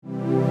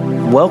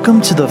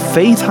Welcome to the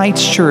Faith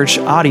Heights Church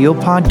audio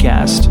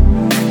podcast.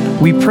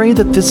 We pray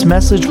that this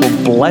message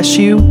will bless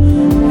you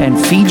and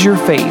feed your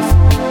faith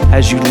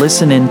as you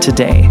listen in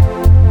today.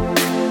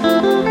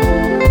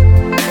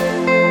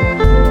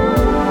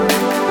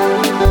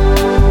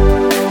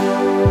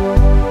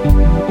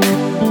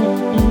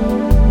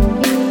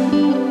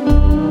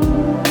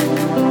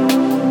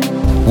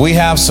 We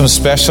have some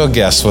special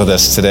guests with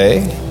us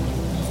today.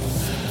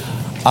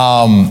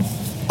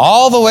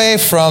 All the way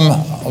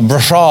from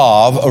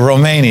Brașov,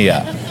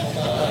 Romania.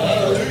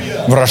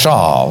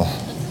 Brașov.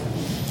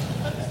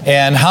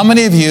 And how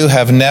many of you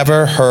have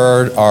never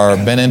heard or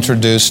been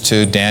introduced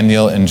to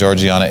Daniel and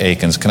Georgiana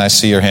Eakins? Can I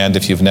see your hand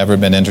if you've never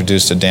been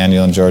introduced to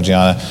Daniel and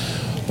Georgiana?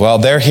 Well,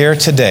 they're here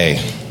today.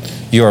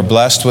 You are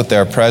blessed with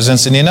their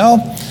presence. And you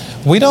know,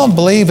 we don't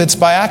believe it's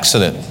by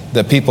accident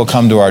that people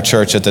come to our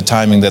church at the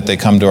timing that they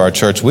come to our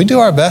church. We do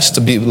our best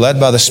to be led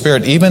by the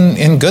Spirit, even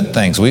in good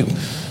things.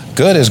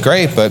 Good is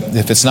great, but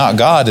if it's not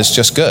God, it's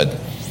just good.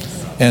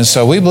 And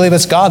so we believe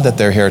it's God that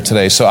they're here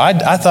today. So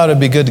I thought it'd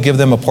be good to give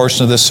them a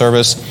portion of this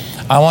service.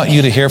 I want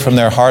you to hear from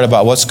their heart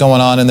about what's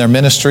going on in their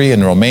ministry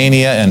in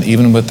Romania and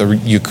even with the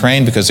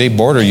Ukraine, because they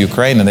border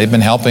Ukraine and they've been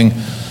helping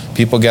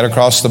people get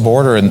across the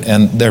border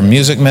and their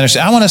music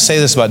ministry. I want to say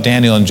this about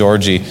Daniel and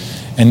Georgi.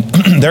 And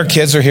their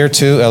kids are here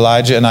too,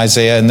 Elijah and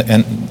Isaiah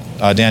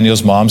and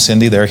Daniel's mom,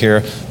 Cindy. They're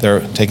here.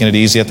 They're taking it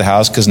easy at the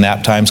house because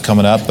nap time's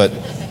coming up. But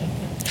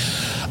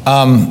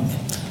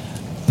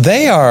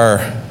they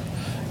are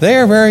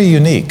very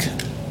unique,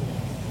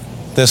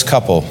 this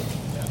couple.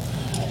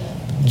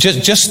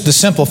 Just the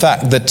simple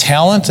fact, the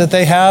talent that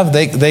they have,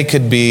 they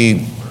could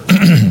be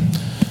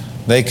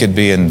they could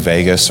be in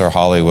Vegas or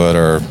Hollywood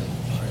or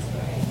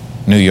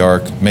New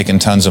York making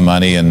tons of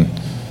money, and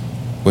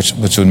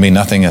which would mean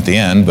nothing at the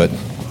end, but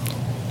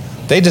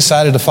they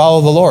decided to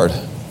follow the Lord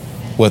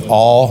with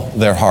all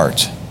their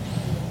heart.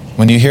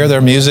 When you hear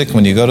their music,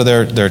 when you go to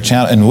their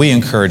channel, and we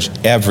encourage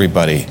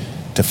everybody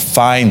to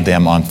find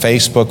them on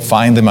Facebook,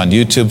 find them on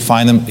YouTube,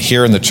 find them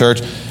here in the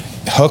church,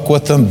 hook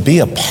with them, be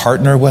a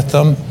partner with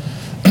them.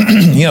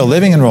 You know,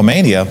 living in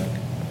Romania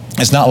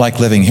is not like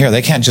living here.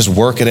 They can't just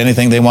work at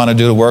anything they want to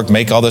do to work,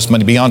 make all this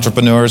money, be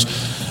entrepreneurs.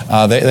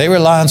 They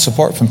rely on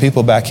support from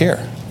people back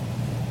here.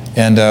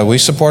 And we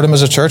support them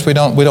as a church. We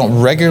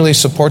don't regularly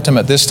support them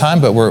at this time,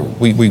 but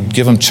we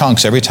give them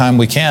chunks every time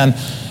we can.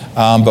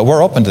 But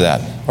we're open to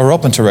that. We're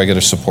open to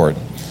regular support.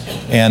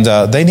 And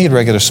they need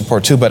regular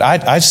support too. But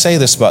I say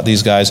this about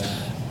these guys.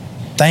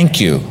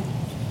 Thank you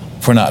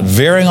for not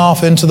veering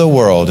off into the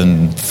world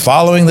and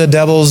following the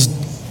devil's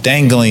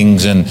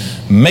danglings and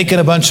making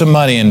a bunch of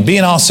money and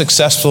being all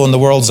successful in the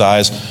world's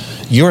eyes.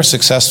 You're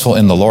successful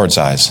in the Lord's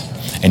eyes.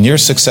 And you're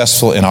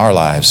successful in our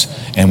lives.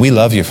 And we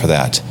love you for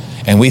that.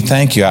 And we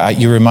thank you.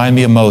 You remind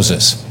me of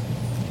Moses.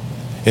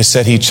 It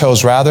said he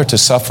chose rather to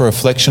suffer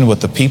affliction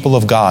with the people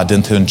of God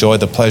than to enjoy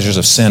the pleasures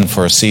of sin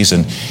for a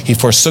season. He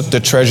forsook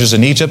the treasures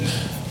in Egypt,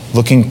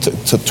 looking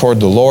toward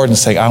the Lord and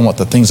saying, I want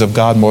the things of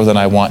God more than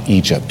I want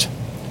Egypt.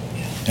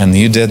 And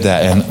you did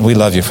that, and we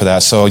love you for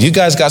that. So you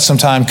guys got some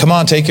time. Come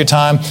on, take your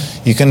time.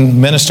 You can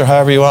minister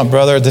however you want,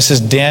 brother. This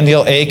is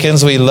Daniel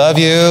Eakins. We love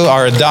you,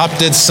 our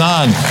adopted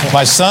son.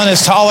 My son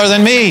is taller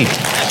than me.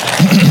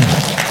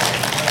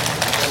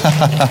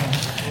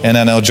 And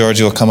I know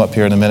Georgi will come up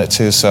here in a minute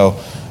too. So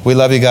we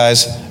love you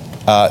guys.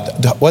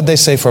 What'd they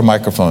say for a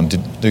microphone?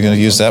 They're going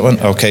to use that one?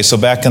 Okay, so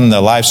back in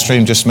the live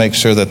stream, just make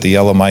sure that the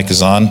yellow mic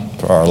is on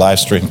for our live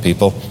stream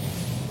people.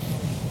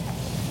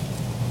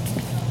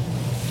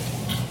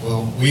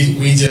 Well,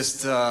 we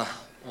just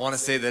want to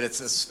say that it's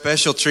a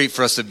special treat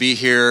for us to be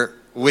here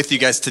with you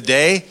guys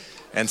today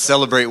and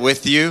celebrate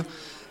with you.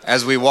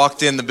 As we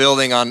walked in the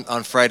building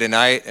on Friday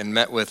night and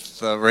met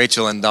with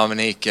Rachel and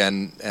Dominique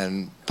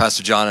and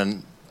Pastor John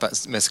and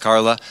Miss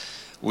Carla,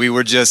 we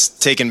were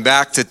just taken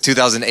back to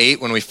 2008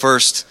 when we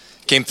first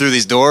came through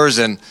these doors,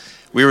 and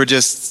we were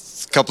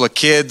just a couple of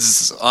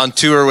kids on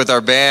tour with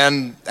our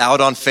band,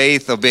 out on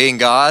faith, obeying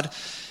God,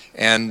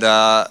 and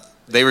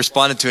they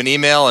responded to an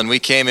email, and we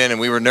came in and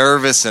we were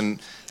nervous, and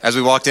as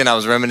we walked in, I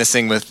was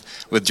reminiscing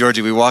with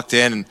Georgi. We walked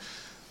in and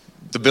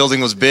the building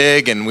was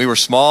big and we were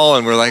small,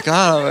 and we're like,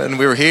 oh, and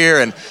we were here,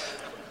 and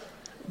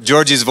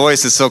Georgi's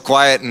voice is so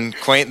quiet and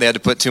quaint, they had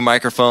to put 2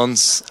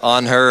 microphones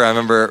on her. I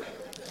remember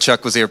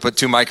Chuck was here, put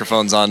 2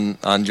 microphones on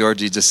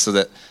Georgi just so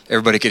that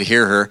everybody could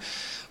hear her.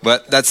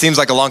 But that seems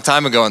like a long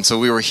time ago, and so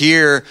we were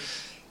here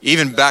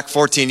even back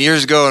 14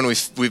 years ago, and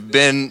we've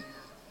been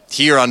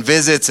here on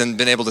visits and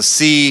been able to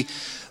see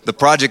the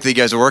project that you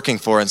guys are working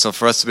for. And so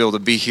for us to be able to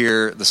be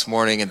here this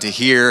morning and to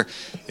hear,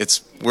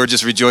 we're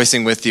just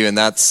rejoicing with you, and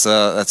that's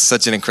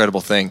such an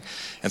incredible thing.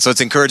 And so it's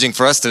encouraging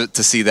for us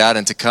to see that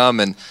and to come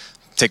and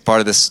take part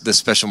of this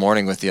special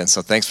morning with you. And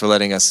so thanks for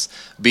letting us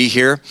be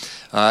here.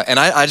 And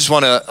I just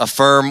want to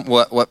affirm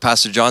what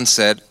Pastor John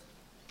said.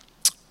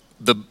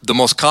 The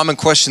most common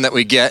question that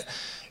we get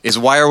is,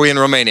 why are we in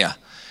Romania?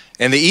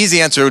 And the easy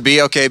answer would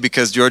be, okay,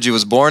 because Georgi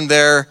was born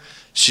there.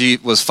 She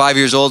was 5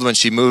 years old when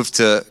she moved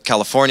to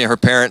California. Her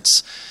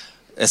parents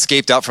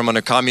escaped out from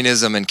under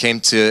communism and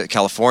came to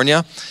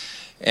California.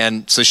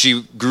 And so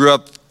she grew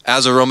up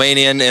as a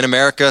Romanian in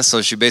America,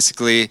 so she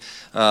basically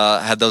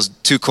had those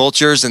two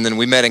cultures, and then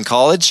we met in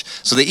college.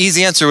 So the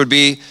easy answer would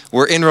be,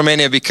 we're in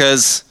Romania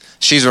because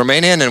she's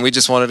Romanian, and we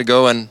just wanted to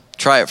go and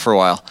try it for a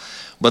while.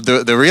 But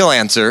the real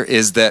answer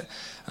is that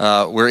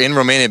we're in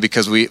Romania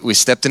because we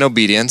stepped in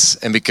obedience,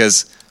 and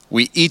because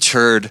we each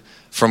heard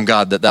from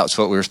God that that's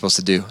what we were supposed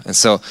to do. And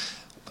so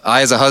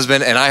I, as a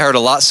husband, and I heard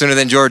a lot sooner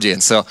than Georgi,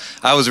 and so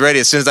I was ready.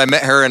 As soon as I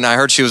met her and I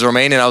heard she was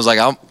Romanian, I was like,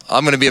 I'm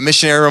going to be a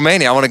missionary in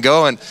Romania. I want to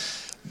go and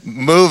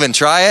move and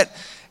try it.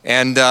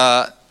 And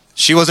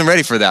she wasn't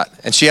ready for that,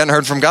 and she hadn't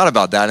heard from God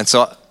about that. And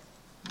so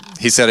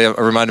he said, I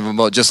reminded him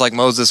about, just like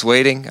Moses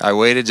waiting, I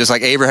waited. Just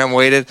like Abraham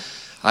waited,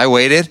 I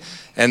waited.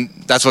 And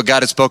that's what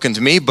God had spoken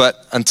to me. But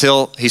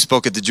until he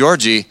spoke it to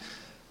Georgi,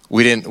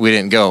 we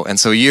didn't go. And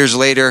so years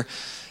later,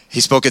 he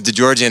spoke it to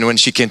Georgi, and when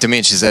she came to me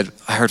and she said,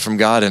 I heard from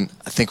God, and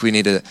I think we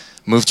need to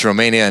move to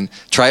Romania and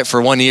try it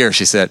for 1 year,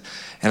 she said.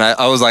 And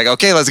I was like,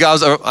 okay, let's go.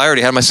 I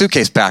already had my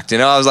suitcase packed,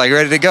 I was like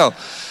ready to go.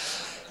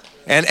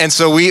 And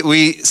so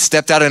we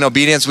stepped out in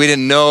obedience. We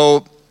didn't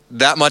know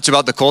that much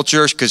about the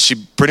culture because she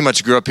pretty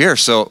much grew up here.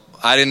 So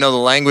I didn't know the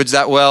language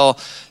that well.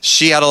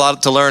 She had a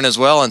lot to learn as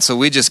well. And so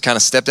we just kind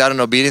of stepped out in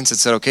obedience and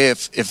said, okay,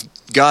 if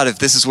God, if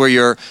this is where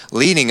you're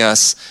leading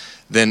us,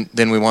 then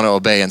we want to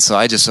obey. And so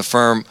I just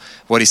affirm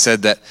what he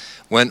said, that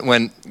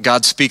when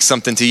God speaks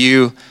something to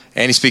you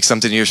and he speaks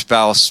something to your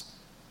spouse,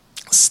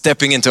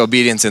 stepping into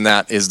obedience in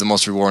that is the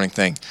most rewarding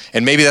thing.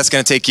 And maybe that's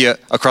going to take you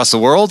across the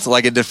world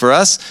like it did for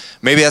us.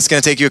 Maybe that's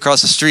going to take you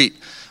across the street.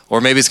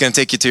 Or maybe it's going to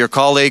take you to your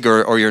colleague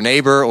or your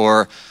neighbor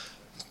or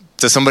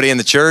to somebody in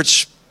the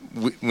church.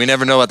 We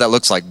never know what that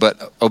looks like,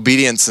 but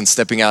obedience and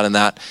stepping out in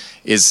that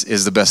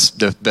is the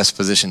best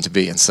position to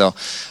be. And so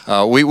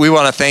we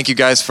want to thank you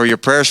guys for your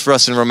prayers for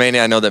us in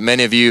Romania. I know that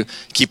many of you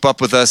keep up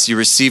with us. You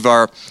receive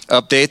our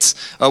updates.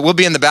 We'll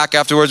be in the back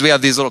afterwards. We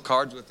have these little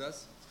cards with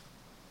us.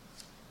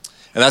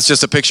 And that's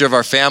just a picture of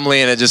our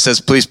family, and it just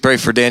says, please pray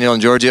for Daniel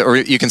and Georgia. Or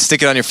you can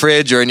stick it on your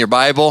fridge or in your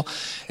Bible,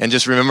 and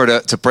just remember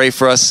to pray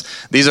for us.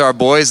 These are our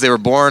boys. They were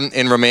born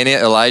in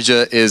Romania.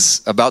 Elijah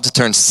is about to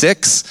turn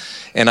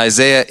 6, and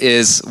Isaiah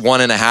is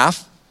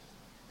 1.5.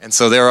 And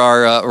so there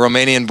are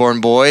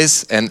Romanian-born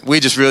boys, and we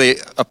just really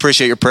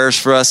appreciate your prayers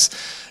for us.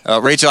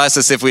 Rachel asked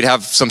us if we'd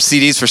have some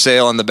CDs for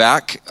sale on the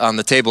back, on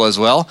the table as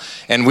well,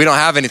 and we don't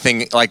have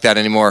anything like that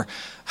anymore.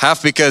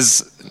 Half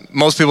because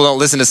most people don't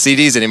listen to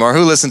CDs anymore.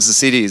 Who listens to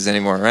CDs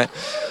anymore, right?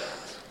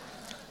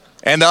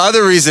 And the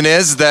other reason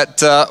is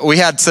that we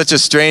had such a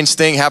strange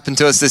thing happen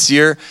to us this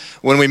year.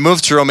 When we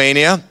moved to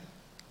Romania,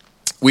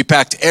 we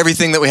packed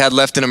everything that we had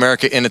left in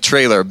America in a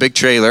trailer, a big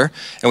trailer,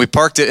 and we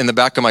parked it in the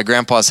back of my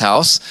grandpa's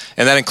house.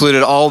 And that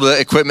included all the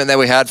equipment that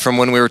we had from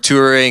when we were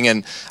touring,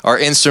 and our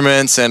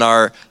instruments and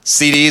our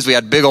CDs. We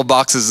had big old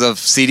boxes of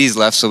CDs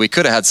left, so we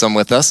could have had some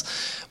with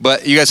us.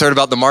 But you guys heard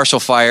about the Marshall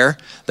Fire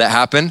that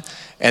happened.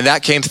 And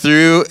that came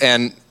through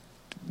and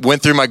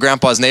went through my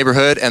grandpa's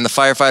neighborhood, and the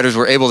firefighters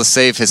were able to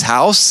save his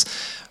house,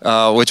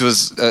 which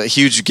was a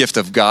huge gift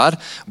of God.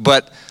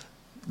 But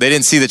they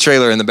didn't see the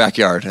trailer in the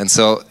backyard. And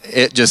so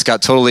it just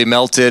got totally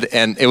melted.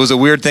 And it was a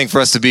weird thing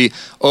for us to be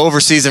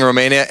overseas in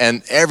Romania,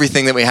 and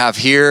everything that we have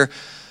here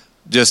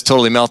just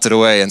totally melted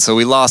away. And so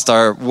we lost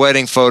our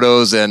wedding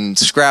photos and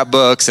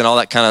scrapbooks and all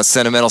that kind of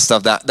sentimental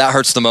stuff. That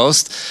hurts the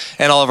most,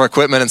 and all of our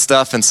equipment and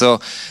stuff. And so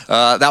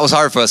that was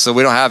hard for us. So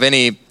we don't have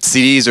any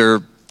CDs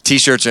or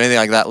T-shirts or anything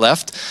like that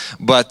left.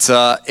 But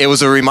it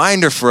was a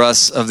reminder for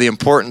us of the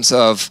importance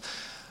of,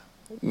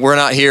 we're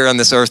not here on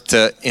this earth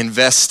to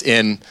invest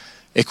in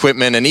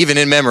equipment and even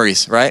in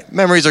memories, right?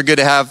 Memories are good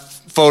to have,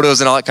 photos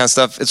and all that kind of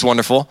stuff. It's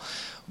wonderful.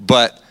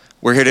 But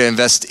we're here to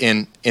invest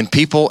in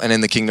people and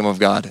in the kingdom of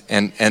God.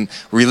 And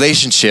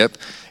relationship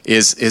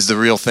is the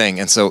real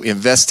thing. And so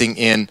investing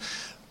in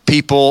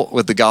people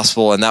with the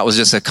gospel, and that was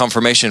just a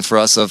confirmation for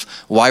us of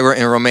why we're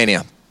in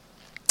Romania.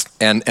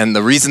 And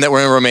the reason that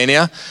we're in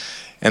Romania,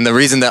 and the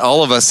reason that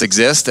all of us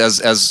exist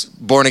as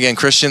born-again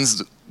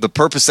Christians, the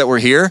purpose that we're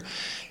here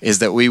is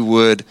that we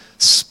would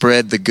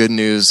spread the good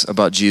news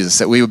about Jesus,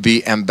 that we would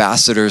be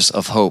ambassadors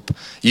of hope.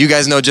 You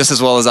guys know just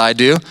as well as I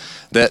do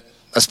that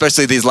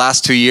especially these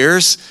last 2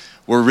 years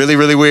were really,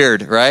 really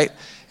weird, right?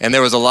 And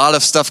there was a lot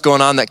of stuff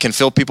going on that can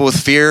fill people with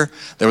fear.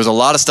 There was a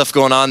lot of stuff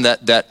going on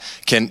that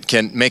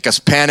can make us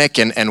panic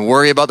and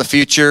worry about the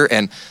future.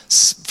 And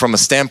from a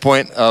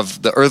standpoint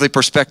of the earthly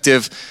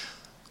perspective,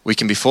 we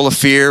can be full of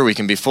fear. We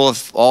can be full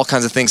of all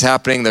kinds of things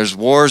happening. There's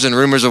wars and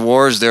rumors of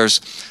wars. There's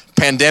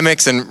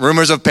pandemics and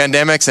rumors of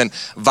pandemics and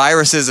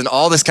viruses and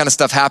all this kind of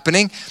stuff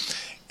happening.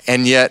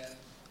 And yet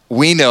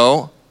we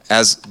know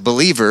as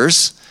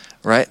believers,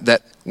 right,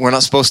 that we're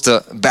not supposed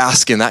to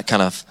bask in that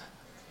kind of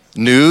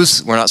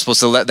news. We're not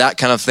supposed to let that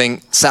kind of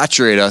thing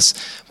saturate us,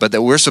 but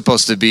that we're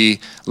supposed to be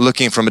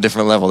looking from a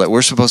different level, that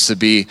we're supposed to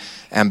be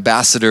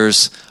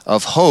ambassadors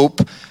of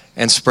hope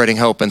and spreading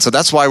hope. And so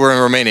that's why we're in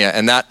Romania.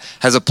 And that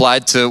has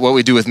applied to what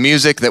we do with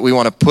music, that we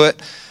want to put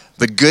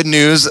the good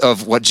news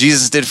of what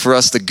Jesus did for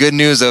us, the good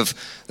news of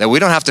that we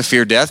don't have to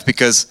fear death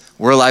because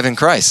we're alive in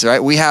Christ, right?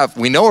 We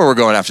know where we're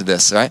going after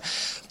this, right?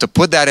 To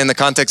put that in the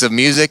context of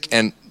music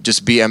and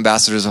just be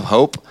ambassadors of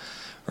hope,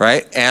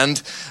 right? And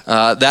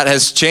that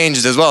has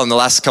changed as well in the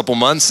last couple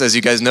months. As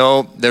you guys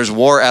know, there's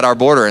war at our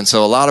border, and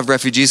so a lot of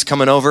refugees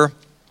coming over.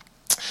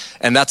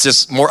 And that's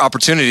just more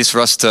opportunities for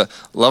us to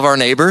love our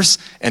neighbors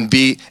and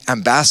be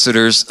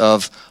ambassadors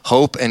of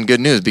hope and good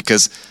news,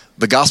 because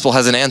the gospel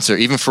has an answer.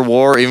 Even for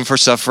war, even for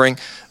suffering,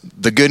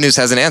 the good news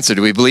has an answer.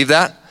 Do we believe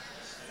that?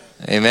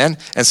 Amen.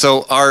 And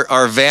so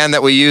our van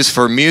that we use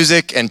for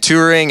music and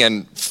touring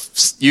and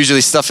usually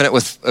stuffing it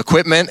with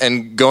equipment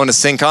and going to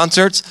sing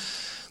concerts,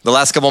 the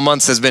last couple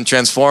months has been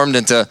transformed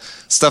into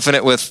stuffing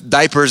it with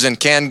diapers and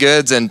canned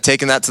goods and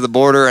taking that to the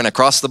border and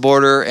across the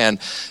border and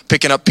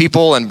picking up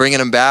people and bringing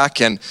them back.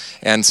 And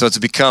so it's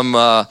become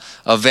a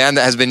van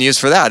that has been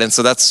used for that. And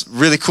so that's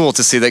really cool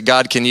to see that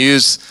God can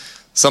use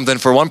something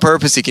for one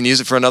purpose, he can use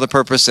it for another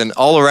purpose. And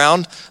all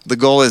around, the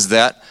goal is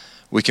that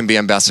we can be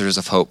ambassadors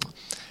of hope.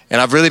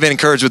 And I've really been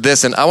encouraged with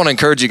this, and I want to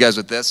encourage you guys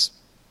with this.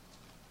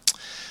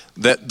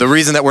 That the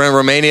reason that we're in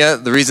Romania,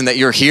 the reason that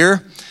you're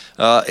here,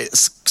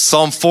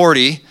 Psalm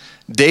 40,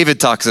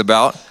 David talks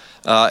about.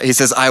 He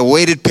says, I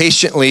waited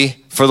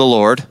patiently for the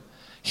Lord.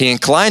 He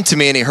inclined to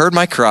me and he heard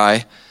my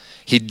cry.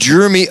 He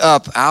drew me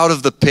up out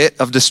of the pit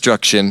of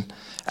destruction,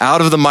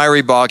 out of the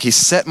miry bog. He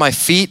set my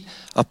feet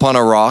upon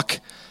a rock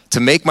to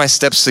make my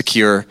steps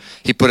secure.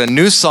 He put a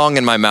new song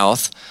in my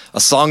mouth, a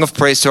song of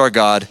praise to our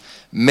God.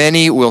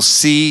 Many will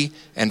see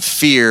and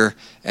fear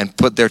and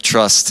put their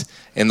trust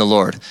in the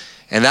Lord.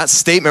 And that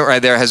statement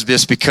right there has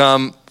just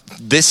become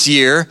this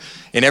year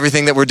in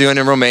everything that we're doing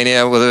in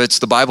Romania, whether it's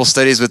the Bible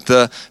studies with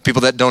the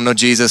people that don't know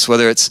Jesus,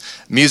 whether it's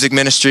music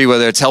ministry,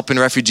 whether it's helping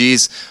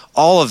refugees,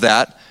 all of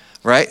that,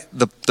 right?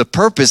 The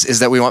purpose is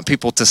that we want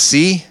people to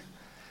see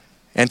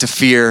and to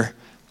fear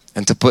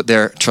and to put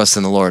their trust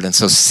in the Lord. And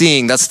so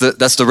seeing, that's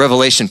the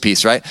revelation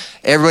piece, right?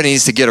 Everybody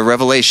needs to get a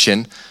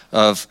revelation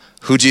of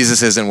who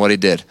Jesus is and what he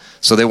did.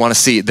 So they want to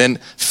see. Then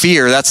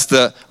fear, that's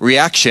the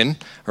reaction,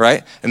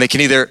 right? And they can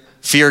either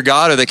fear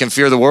God or they can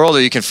fear the world,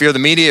 or you can fear the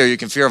media, or you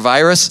can fear a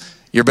virus.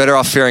 You're better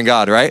off fearing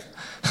God, right?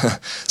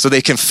 So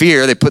they can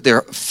fear, they put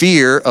their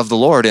fear of the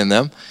Lord in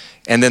them.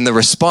 And then the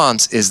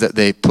response is that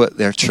they put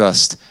their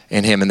trust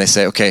in him and they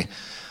say, okay,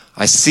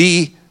 I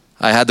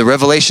had the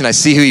revelation, I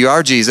see who you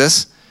are,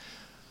 Jesus.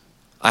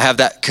 I have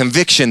that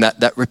conviction,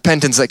 that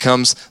repentance that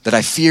comes, that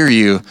I fear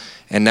you,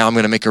 and now I'm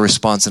going to make a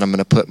response and I'm going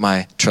to put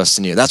my trust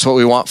in you. That's what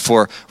we want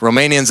for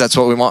Romanians. That's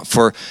what we want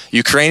for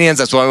Ukrainians.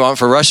 That's what we want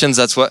for Russians.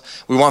 That's what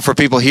we want for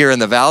people here in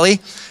the valley,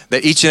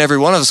 that each and every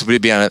one of us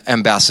would be an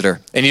ambassador.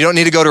 And you don't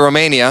need to go to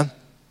Romania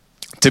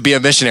to be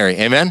a missionary.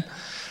 Amen?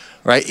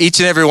 Right?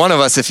 Each and every one of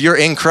us, if you're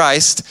in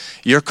Christ,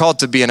 you're called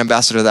to be an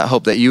ambassador of that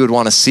hope, that you would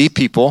want to see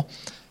people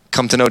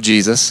come to know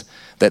Jesus,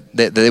 that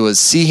they would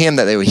see him,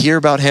 that they would hear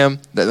about him,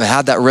 that they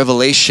had that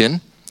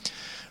revelation,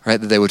 right?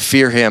 That they would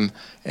fear him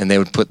and they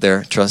would put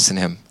their trust in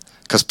him.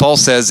 Because Paul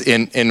says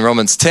in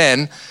Romans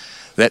 10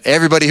 that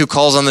everybody who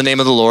calls on the name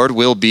of the Lord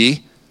will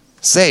be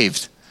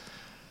saved.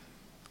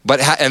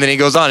 And then he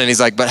goes on and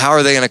he's like, but how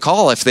are they going to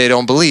call if they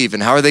don't believe?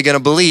 And how are they going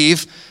to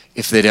believe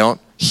if they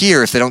don't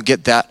hear, if they don't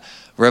get that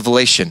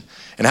revelation?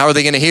 And how are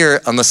they going to hear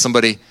unless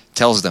somebody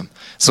tells them?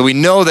 So we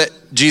know that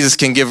Jesus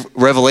can give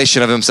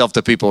revelation of himself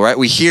to people, right?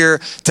 We hear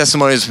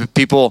testimonies of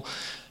people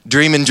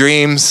dreaming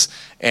dreams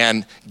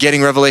and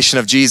getting revelation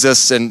of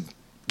Jesus and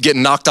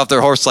getting knocked off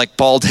their horse like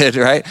Paul did,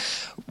 right?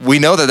 We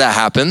know that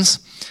happens.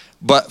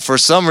 But for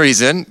some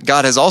reason,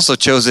 God has also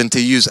chosen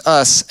to use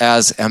us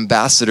as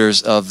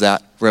ambassadors of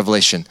that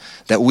revelation.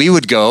 That we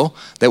would go,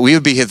 that we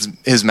would be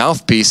his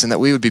mouthpiece, and that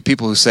we would be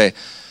people who say,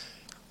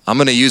 I'm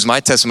going to use my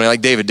testimony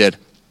like David did.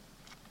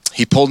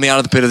 He pulled me out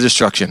of the pit of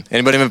destruction.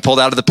 Anybody been pulled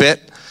out of the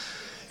pit?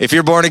 If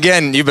you're born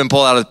again, you've been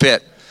pulled out of the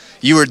pit.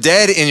 You were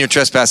dead in your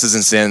trespasses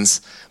and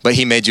sins, but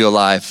he made you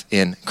alive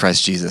in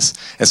Christ Jesus.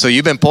 And so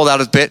you've been pulled out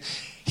of the pit.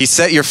 He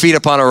set your feet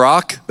upon a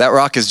rock. That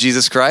rock is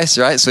Jesus Christ,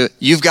 right? So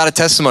you've got a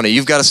testimony.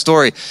 You've got a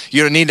story.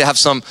 You don't need to have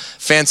some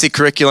fancy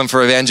curriculum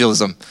for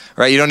evangelism,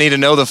 right? You don't need to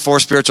know the 4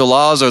 spiritual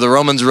laws or the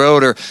Romans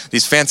road or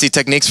these fancy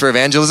techniques for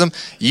evangelism.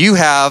 You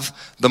have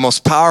the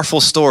most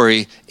powerful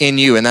story in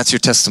you, and that's your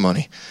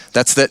testimony.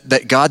 That's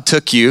that God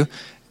took you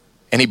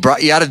and he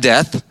brought you out of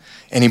death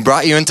and he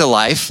brought you into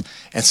life.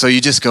 And so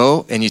you just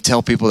go and you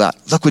tell people that,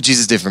 look what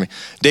Jesus did for me.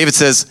 David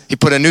says, he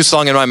put a new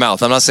song in my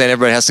mouth. I'm not saying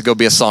everybody has to go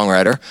be a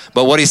songwriter,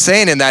 but what he's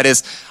saying in that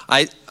is,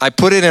 I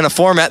put it in a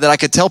format that I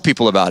could tell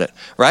people about it,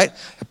 right?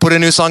 I put a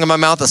new song in my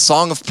mouth, a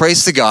song of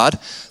praise to God.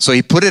 So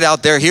he put it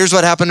out there. Here's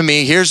what happened to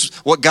me. Here's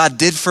what God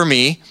did for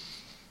me.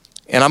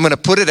 And I'm going to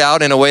put it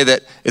out in a way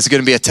that it's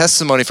going to be a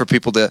testimony for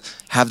people to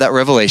have that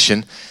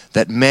revelation,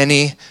 that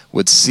many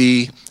would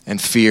see and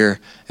fear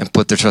and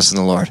put their trust in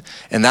the Lord.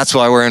 And that's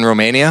why we're in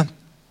Romania.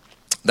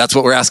 That's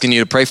what we're asking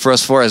you to pray for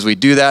us for as we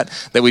do that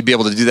we'd be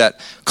able to do that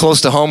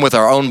close to home with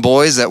our own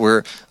boys that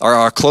are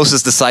our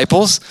closest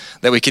disciples,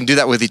 that we can do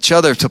that with each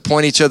other, to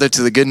point each other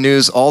to the good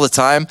news all the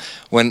time.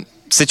 When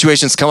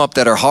situations come up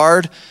that are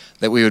hard,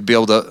 that we would be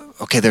able to,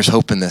 okay, there's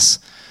hope in this.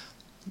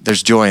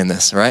 There's joy in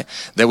this, right?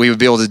 That we would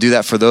be able to do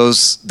that for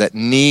those that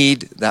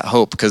need that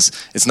hope, because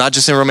it's not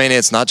just in Romania,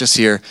 it's not just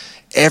here.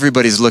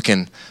 Everybody's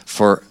looking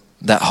for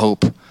that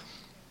hope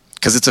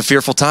because it's a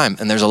fearful time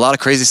and there's a lot of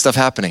crazy stuff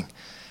happening.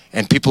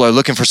 And people are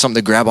looking for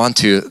something to grab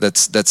onto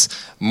that's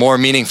more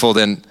meaningful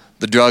than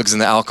the drugs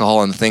and the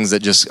alcohol and the things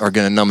that just are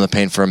going to numb the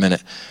pain for a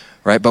minute,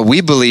 right? But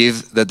we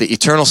believe that the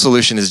eternal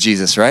solution is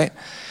Jesus, right?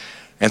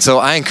 And so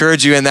I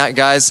encourage you in that,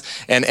 guys.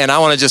 And I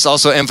want to just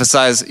also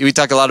emphasize, we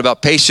talk a lot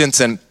about patience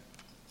and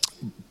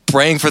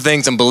praying for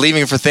things and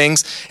believing for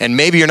things. And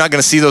maybe you're not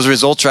going to see those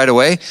results right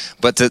away,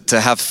 but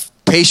to have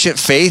patient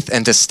faith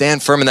and to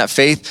stand firm in that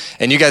faith.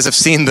 And you guys have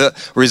seen the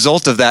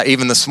result of that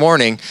even this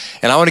morning.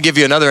 And I want to give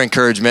you another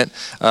encouragement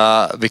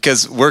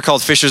because we're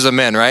called fishers of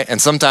men, right?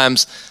 And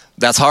sometimes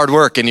that's hard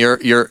work, and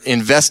you're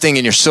investing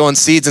and you're sowing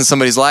seeds in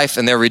somebody's life,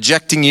 and they're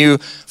rejecting you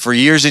for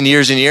years and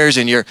years and years,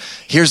 and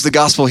here's the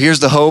gospel,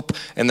 here's the hope,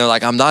 and they're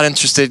like, I'm not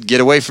interested,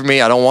 get away from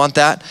me, I don't want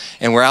that.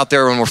 And we're out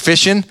there when we're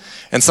fishing,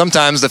 and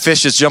sometimes the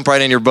fish just jump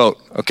right in your boat,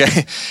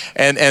 okay?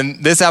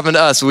 And this happened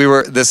to us.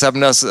 This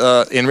happened to us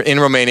in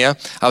Romania.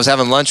 I was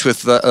having lunch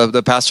with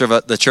the pastor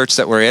of the church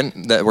that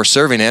we're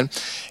serving in,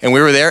 and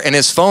we were there, and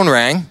his phone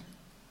rang,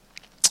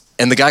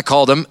 and the guy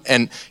called him,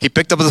 and he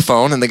picked up the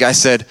phone, and the guy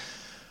said,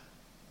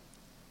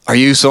 are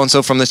you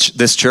so-and-so from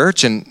this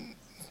church? And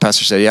the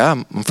pastor said, yeah,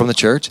 I'm from the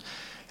church.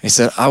 And he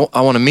said,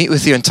 I want to meet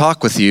with you and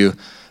talk with you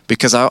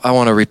because I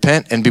want to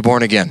repent and be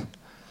born again.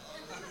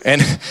 And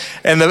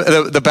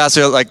the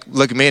pastor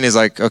looked at me and he's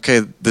like,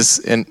 okay.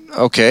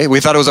 We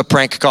thought it was a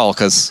prank call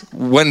because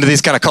when do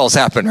these kind of calls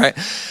happen, right?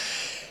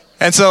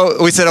 And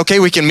so we said, okay,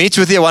 we can meet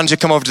with you. Why don't you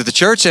come over to the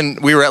church? And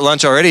we were at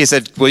lunch already. He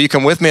said, will you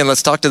come with me and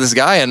let's talk to this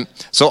guy? And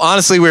so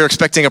honestly, we were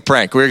expecting a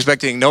prank. We were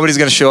expecting nobody's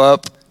going to show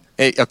up.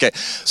 Okay,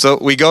 so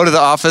we go to the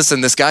office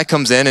and this guy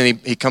comes in and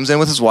he comes in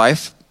with his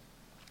wife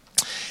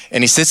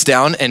and he sits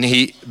down and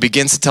he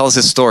begins to tell us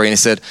his story. And he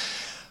said,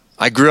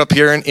 I grew up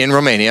here in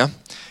Romania,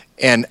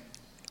 and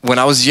when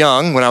I was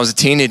young, when I was a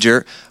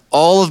teenager,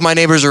 all of my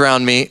neighbors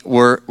around me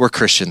were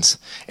Christians,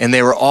 and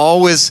they were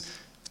always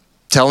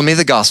telling me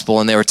the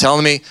gospel, and they were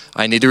telling me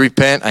I need to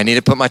repent, I need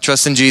to put my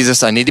trust in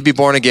Jesus, I need to be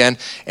born again.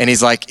 And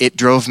he's like, it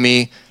drove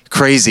me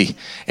crazy.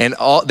 And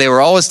they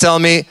were always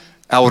telling me,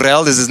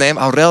 Aurel is his name.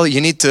 Aurel,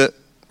 you need to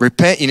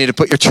repent. You need to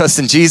put your trust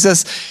in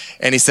Jesus.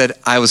 And he said,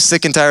 I was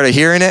sick and tired of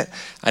hearing it.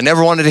 I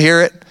never wanted to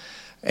hear it.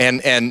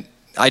 And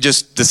I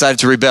just decided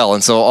to rebel.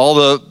 And so all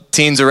the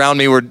teens around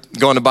me were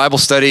going to Bible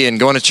study and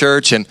going to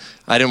church, and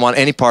I didn't want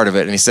any part of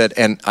it. And he said,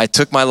 and I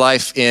took my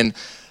life in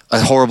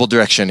a horrible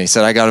direction. He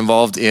said, I got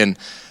involved in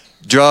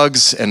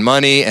drugs and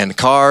money and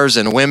cars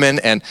and women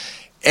and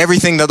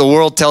everything that the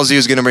world tells you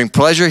is going to bring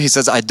pleasure. He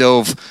says, I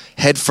dove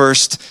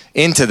headfirst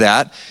into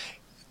that,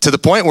 to the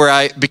point where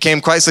I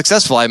became quite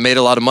successful. I made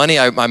a lot of money.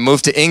 I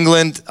moved to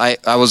England. I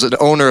was an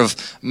owner of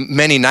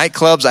many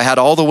nightclubs. I had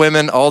all the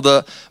women, all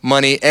the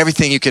money,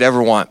 everything you could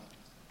ever want.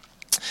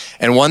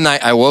 And one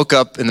night I woke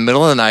up in the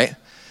middle of the night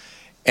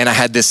and I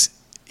had this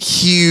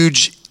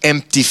huge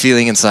empty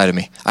feeling inside of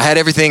me. I had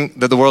everything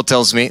that the world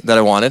tells me that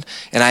I wanted,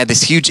 and I had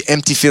this huge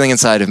empty feeling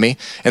inside of me.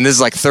 And this is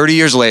like 30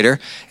 years later,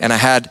 and I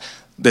had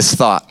this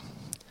thought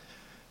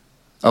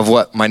of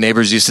what my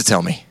neighbors used to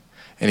tell me.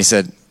 And he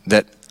said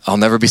that I'll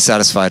never be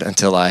satisfied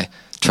until I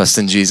trust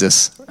in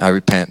Jesus, I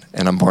repent,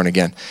 and I'm born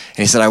again. And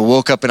he said, I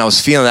woke up and I was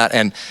feeling that.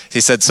 And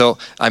he said, so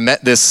I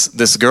met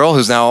this girl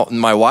who's now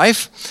my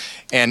wife,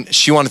 and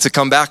she wanted to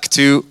come back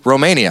to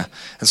Romania.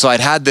 And so I'd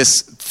had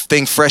this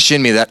thing fresh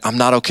in me that I'm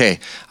not okay.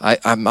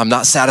 I'm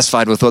not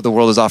satisfied with what the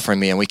world is offering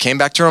me. And we came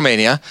back to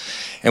Romania,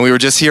 and we were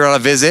just here on a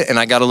visit, and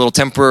I got a little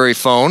temporary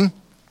phone,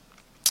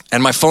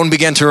 and my phone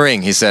began to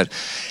ring, he said.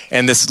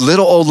 And this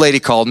little old lady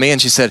called me,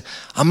 and she said,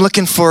 I'm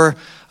looking for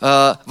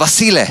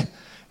Vasile.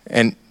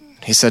 And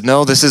he said,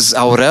 no, this is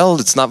Aurel.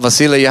 It's not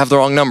Vasile. You have the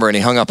wrong number. And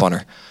he hung up on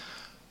her.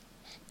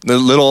 The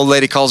little old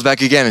lady calls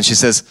back again and she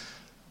says,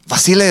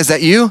 Vasile, is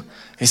that you?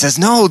 And he says,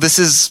 no, this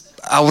is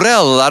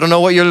Aurel. I don't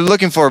know what you're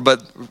looking for,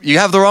 but you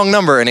have the wrong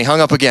number. And he hung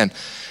up again.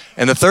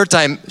 And the third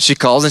time she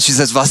calls and she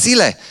says,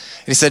 Vasile.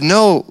 And he said,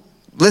 no,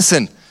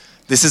 listen,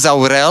 this is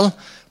Aurel.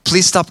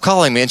 Please stop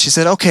calling me. And she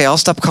said, okay, I'll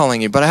stop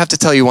calling you, but I have to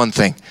tell you one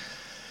thing.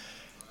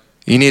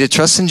 You need to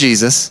trust in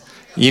Jesus.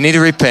 You need to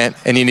repent,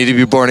 and you need to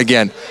be born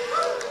again.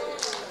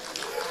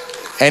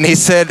 And he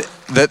said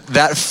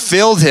that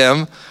filled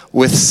him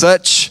with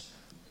such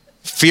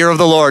fear of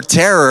the Lord,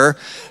 terror,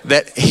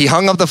 that he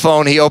hung up the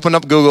phone, he opened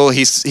up Google,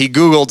 he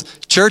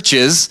Googled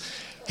churches,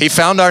 he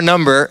found our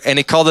number, and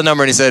he called the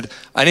number and he said,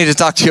 I need to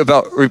talk to you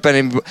about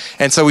repenting.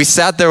 And so we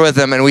sat there with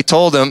him and we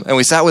told him, and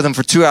we sat with him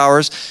for 2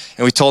 hours,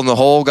 and we told him the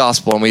whole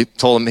gospel, and we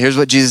told him, here's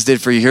what Jesus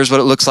did for you, here's what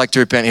it looks like to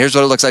repent, here's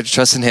what it looks like to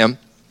trust in him.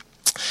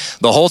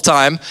 The whole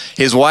time,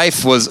 his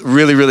wife was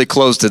really, really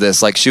close to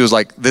this. Like, she was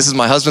like, this is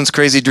my husband's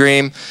crazy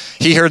dream.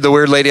 He heard the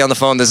weird lady on the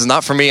phone. This is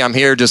not for me. I'm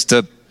here just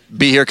to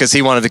be here because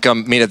he wanted to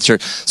come meet at the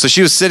church. So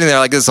she was sitting there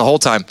like this the whole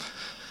time.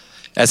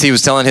 As he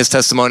was telling his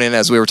testimony and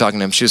as we were talking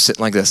to him, she was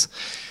sitting like this.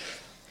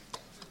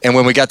 And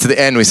when we got to the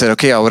end, we said,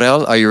 okay,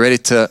 Aurel, are you ready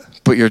to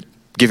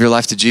give your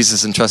life to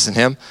Jesus and trust in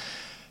him?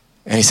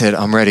 And he said,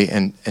 I'm ready.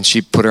 And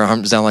she put her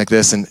arms down like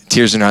this and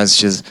tears in her eyes.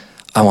 She says,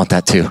 I want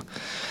that too.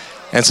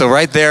 And so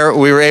right there,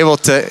 we were able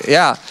to,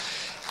 yeah.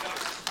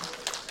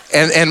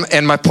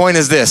 And my point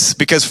is this,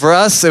 because for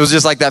us, it was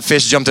just like that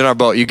fish jumped in our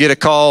boat. You get a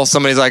call,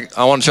 somebody's like,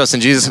 I want to trust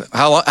in Jesus.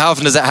 How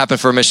often does that happen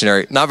for a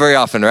missionary? Not very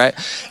often, right?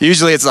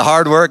 Usually it's the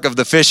hard work of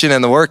the fishing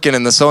and the working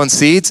and the sowing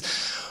seeds.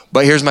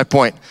 But here's my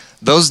point.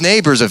 Those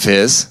neighbors of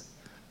his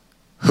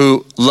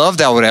who loved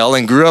Alwadel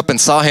and grew up and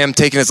saw him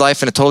taking his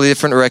life in a totally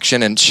different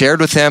direction and shared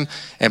with him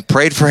and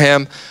prayed for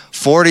him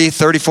 40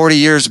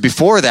 years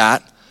before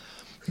that,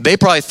 they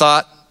probably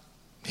thought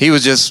he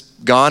was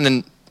just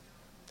gone.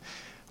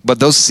 But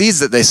those seeds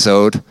that they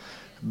sowed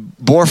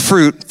bore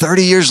fruit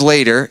 30 years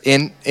later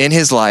in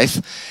his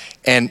life,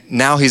 and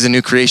now he's a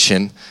new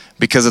creation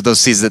because of those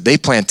seeds that they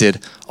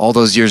planted all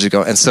those years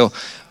ago. And so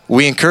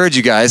we encourage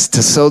you guys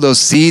to sow those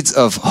seeds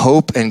of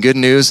hope and good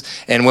news.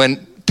 And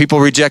when people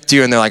reject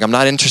you and they're like, I'm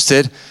not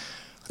interested,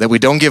 that we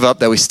don't give up,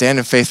 that we stand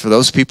in faith for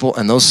those people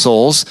and those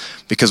souls,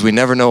 because we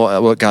never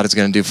know what God is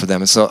going to do for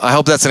them. And so I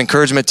hope that's an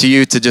encouragement to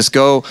you to just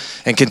go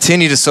and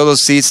continue to sow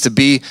those seeds, to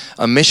be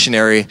a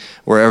missionary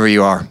wherever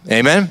you are.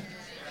 Amen?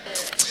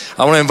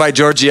 I want to invite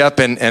Georgi up,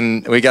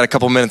 and we got a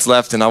couple minutes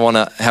left, and I want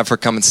to have her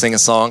come and sing a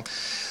song.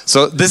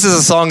 So this is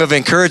a song of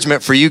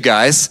encouragement for you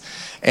guys.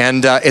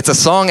 And it's a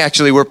song,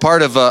 actually, we're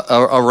part of a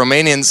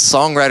Romanian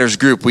songwriters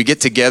group. We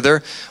get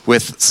together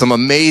with some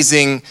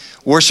amazing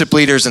worship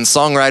leaders and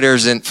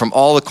songwriters from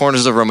all the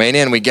corners of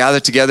Romania, and we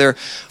gather together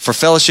for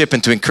fellowship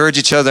and to encourage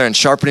each other and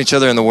sharpen each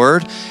other in the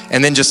Word,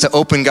 and then just to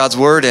open God's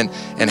Word and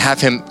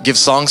have Him give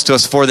songs to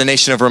us for the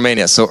nation of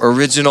Romania. So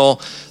original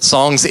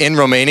songs in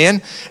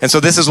Romanian. And so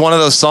this is one of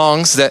those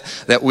songs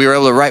that we were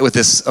able to write with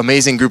this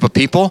amazing group of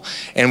people,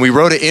 and we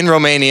wrote it in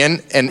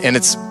Romanian, and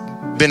it's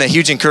been a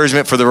huge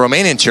encouragement for the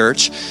Romanian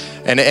church,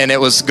 and it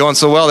was going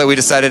so well that we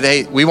decided,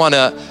 hey, we want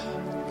to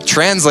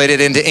translate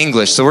it into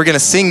English. So we're going to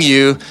sing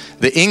you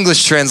the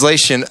English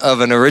translation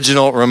of an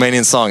original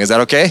Romanian song. Is that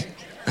okay?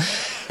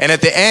 And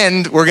at the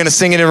end, we're going to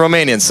sing it in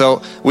Romanian.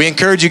 So we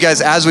encourage you guys,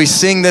 as we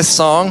sing this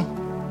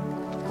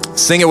song,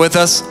 sing it with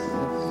us.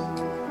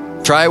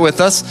 Try it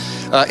with us.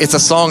 It's a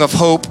song of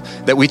hope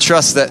that we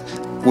trust that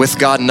with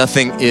God,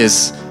 nothing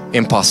is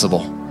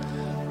impossible.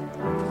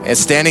 And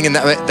standing in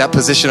that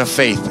position of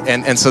faith.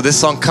 And so this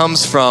song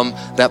comes from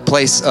that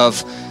place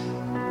of,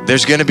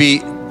 there's going to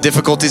be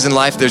difficulties in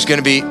life. There's going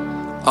to be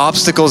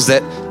obstacles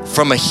that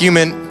from a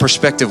human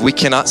perspective, we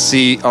cannot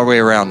see our way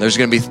around. There's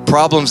going to be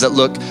problems that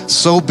look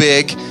so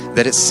big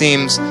that it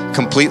seems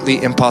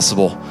completely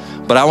impossible.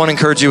 But I want to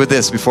encourage you with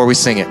this before we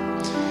sing it,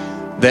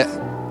 that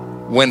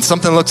when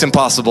something looks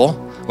impossible,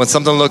 when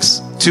something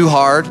looks too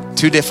hard,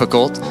 too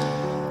difficult,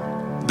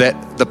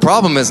 that the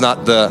problem is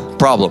not the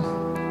problem.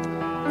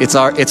 It's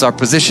our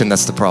position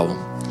that's the problem,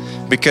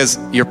 because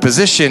your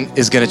position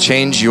is going to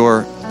change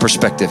your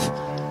perspective.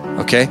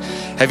 Okay?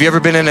 Have you ever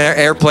been in an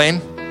airplane?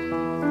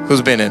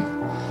 Who's been in?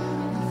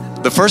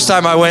 The first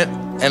time I went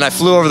and I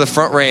flew over the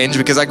Front Range,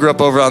 because I grew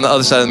up over on the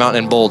other side of the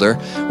mountain in Boulder.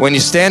 When you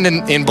stand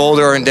in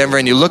Boulder or in Denver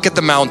and you look at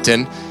the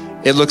mountain,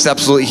 it looks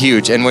absolutely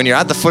huge. And when you're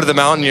at the foot of the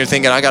mountain, you're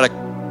thinking, I got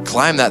to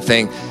climb that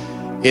thing.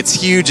 It's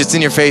huge. It's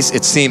in your face.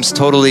 It seems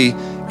totally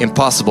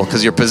impossible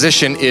because your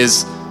position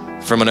is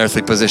from an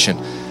earthly position.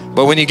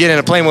 But when you get in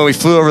a plane, when we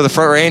flew over the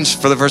Front Range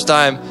for the first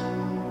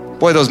time,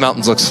 boy, those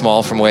mountains look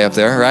small from way up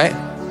there,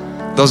 right?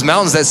 Those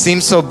mountains that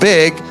seemed so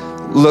big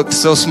looked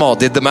so small.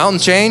 Did the mountain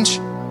change?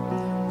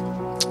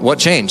 What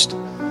changed?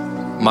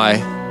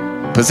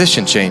 My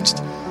position changed.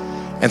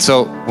 And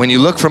so when you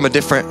look from a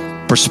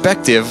different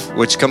perspective,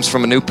 which comes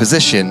from a new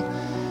position,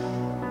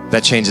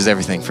 that changes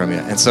everything from you.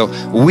 And so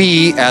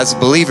we as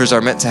believers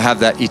are meant to have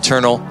that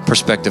eternal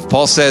perspective.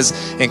 Paul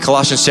says in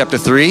Colossians chapter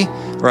 3,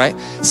 right?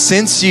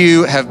 Since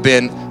you have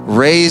been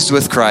raised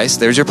with Christ,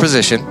 there's your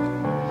position.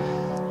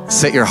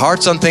 Set your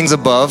hearts on things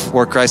above,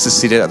 where Christ is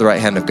seated at the right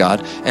hand of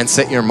God, and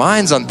set your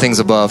minds on things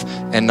above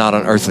and not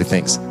on earthly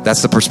things.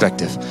 That's the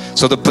perspective.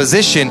 So the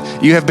position,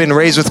 you have been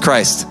raised with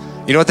Christ.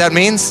 You know what that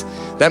means?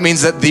 That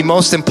means that the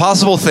most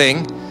impossible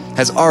thing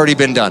has already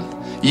been done.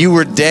 You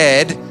were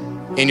dead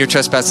in your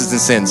trespasses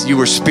and sins. You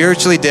were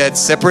spiritually dead,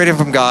 separated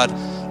from God,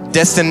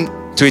 destined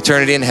to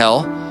eternity in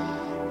hell,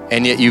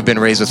 and yet you've been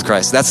raised with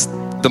Christ. That's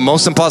the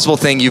most impossible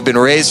thing. You've been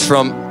raised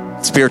from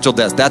spiritual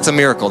death. That's a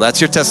miracle. That's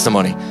your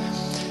testimony.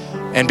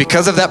 And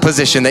because of that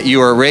position that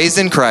you are raised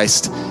in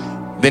Christ,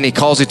 then he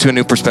calls you to a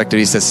new perspective.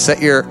 He says,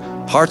 set your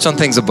hearts on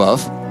things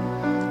above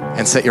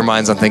and set your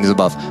minds on things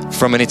above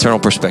from an eternal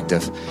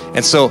perspective.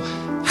 And so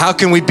how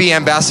can we be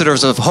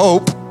ambassadors of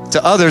hope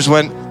to others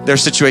when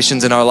there's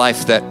situations in our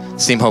life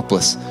that seem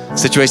hopeless,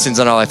 situations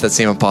in our life that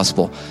seem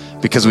impossible?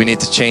 Because we need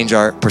to change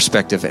our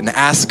perspective and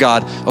ask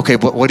God, okay,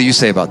 what do you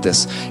say about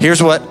this?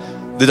 Here's what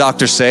the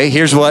doctors say.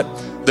 Here's what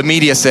the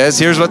media says.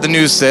 Here's what the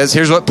news says.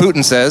 Here's what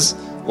Putin says,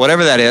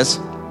 whatever that is.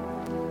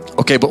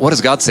 Okay, but what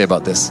does God say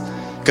about this?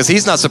 Because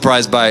he's not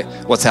surprised by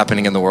what's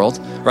happening in the world,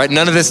 right?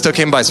 None of this took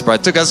him by surprise.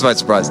 It took us by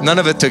surprise. None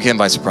of it took him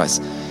by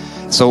surprise.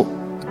 So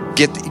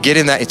get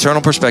in that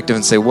eternal perspective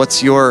and say,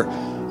 what's your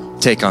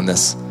take on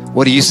this?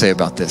 What do you say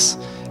about this?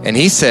 And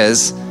he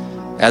says,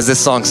 as this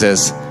song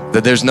says,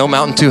 that there's no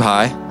mountain too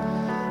high,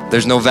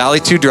 there's no valley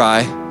too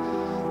dry,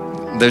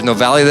 there's no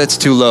valley that's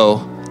too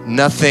low.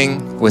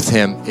 Nothing with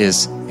him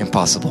is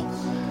impossible.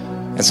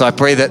 And so I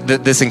pray that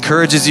this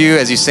encourages you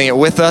as you sing it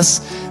with us,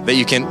 that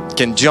you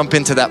can jump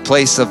into that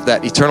place of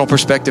that eternal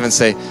perspective and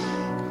say,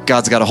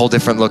 God's got a whole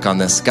different look on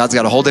this. God's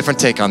got a whole different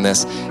take on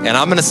this. And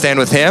I'm going to stand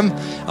with him.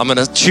 I'm going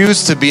to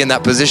choose to be in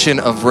that position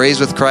of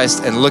raised with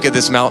Christ and look at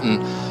this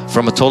mountain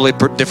from a totally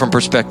different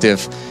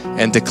perspective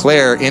and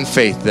declare in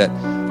faith that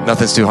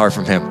nothing's too hard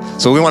from him.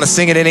 So we want to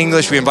sing it in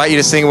English. We invite you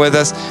to sing it with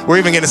us. We're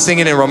even going to sing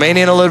it in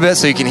Romanian a little bit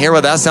so you can hear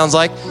what that sounds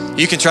like.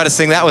 You can try to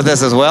sing that with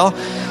us as well.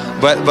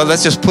 But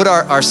let's just put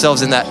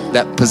ourselves in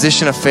that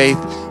position of faith,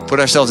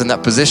 put ourselves in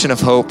that position of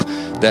hope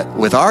that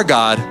with our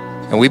God,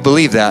 and we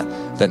believe that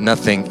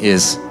nothing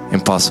is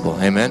impossible.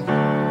 Amen.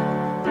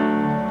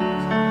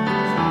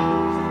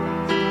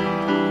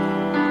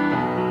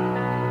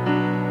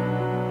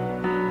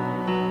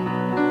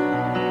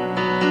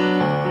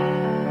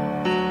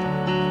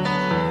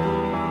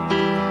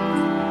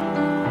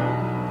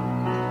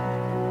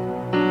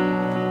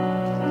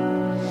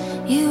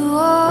 You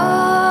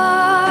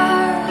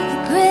are the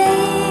great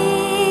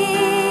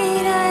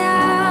I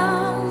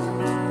am.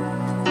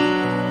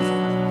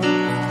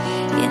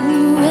 In the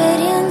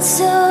radiance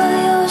of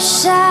your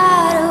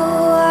shadow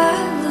I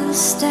will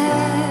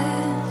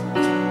stand.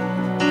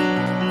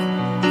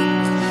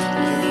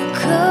 You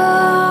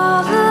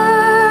cover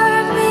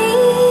me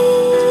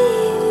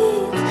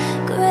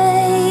with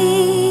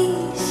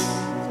grace.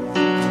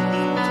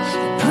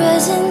 Your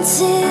presence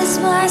is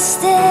my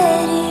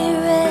steady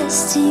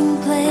resting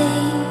place.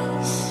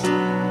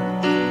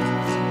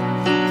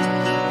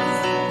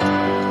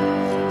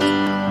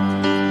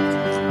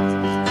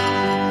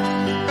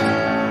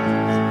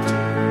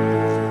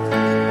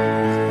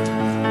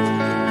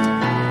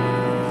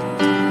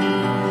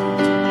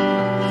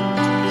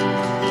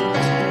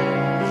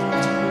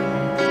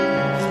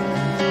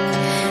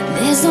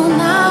 There's no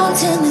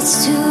mountain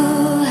that's too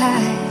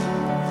high.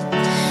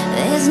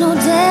 There's no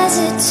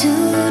desert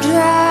too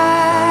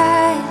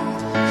dry.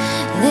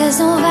 There's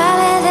no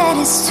valley that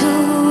is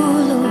too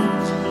low.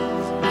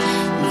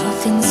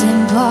 Nothing's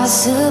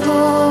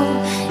impossible,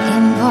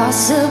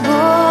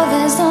 impossible.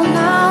 There's no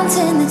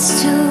mountain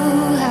that's too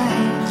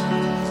high.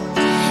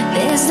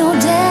 There's no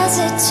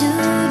desert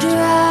too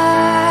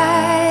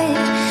dry.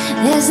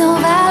 There's no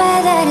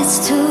valley that is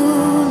too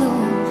low.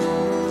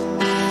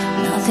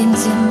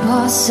 Nothing's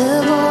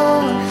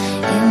impossible,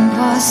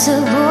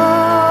 impossible.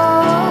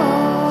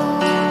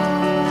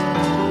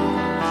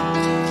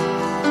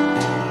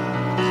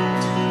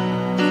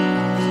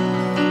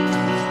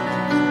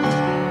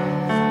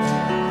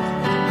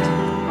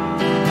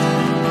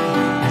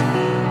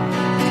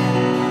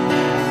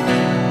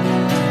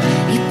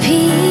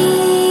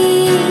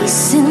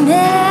 In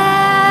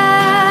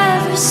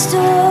every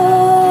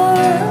storm,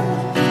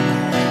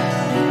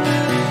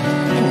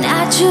 and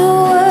at your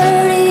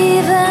word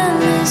even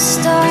the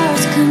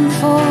stars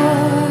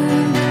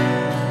conform.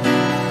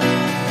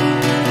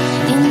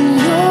 In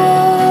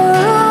your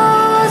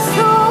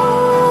authority,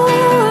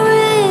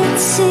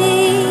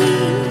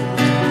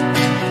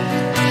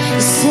 you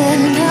said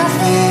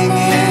nothing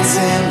is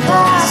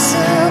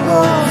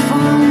impossible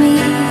for me.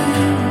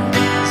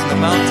 It's the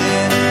mountain.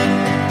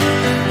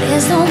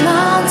 There's no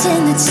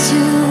mountain that's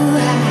too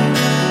high.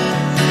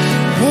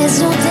 There's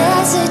no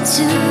desert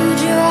too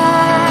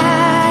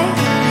dry.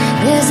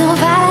 There's no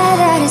valley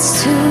that is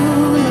too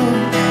low.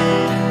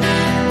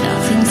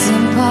 Nothing's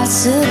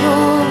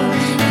impossible,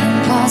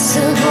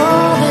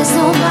 impossible. There's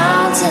no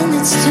mountain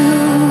that's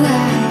too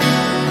high.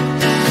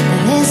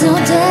 There's no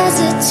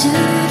desert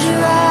too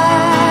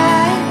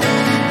dry.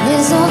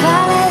 There's no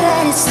valley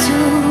that is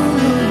too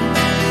low.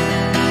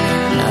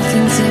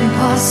 Nothing's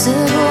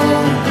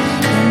impossible.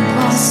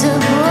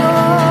 Impossible.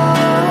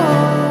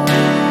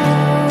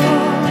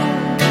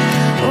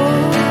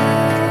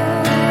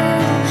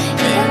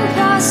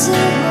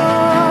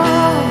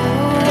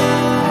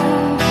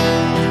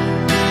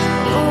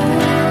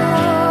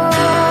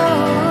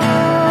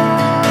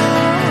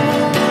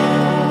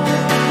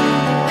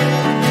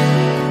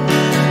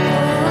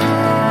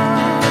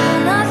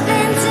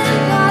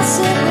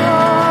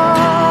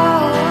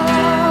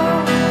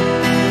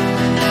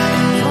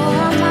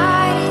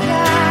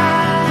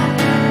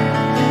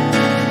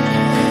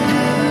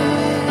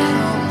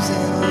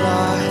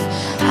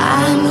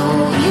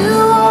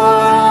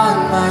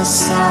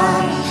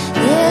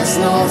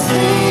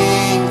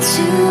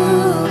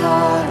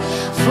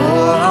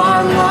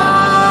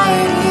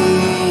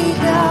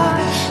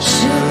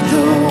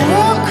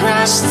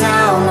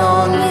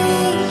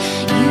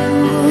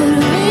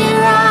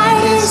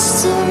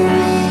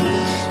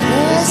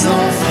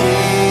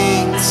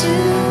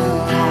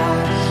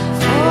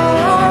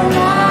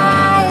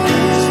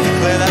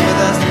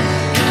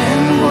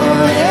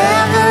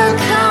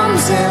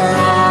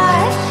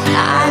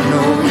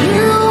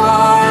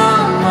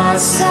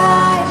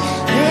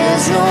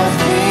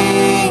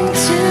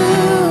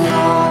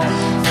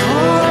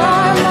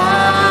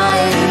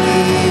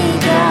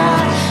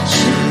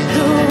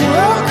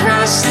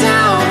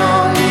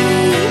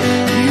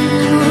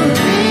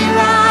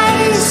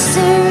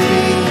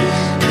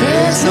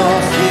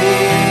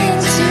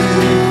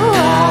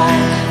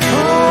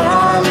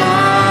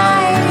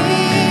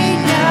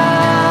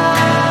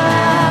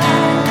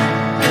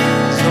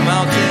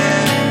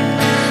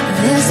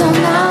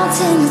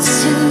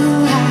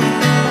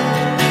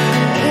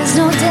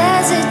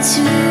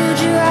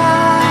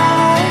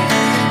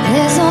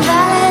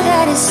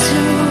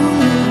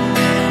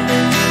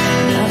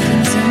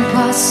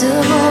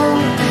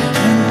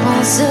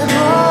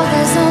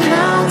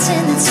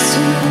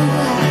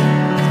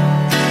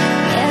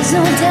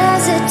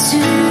 desert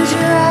too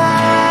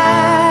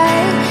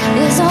dry.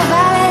 There's no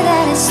valley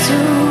that is too.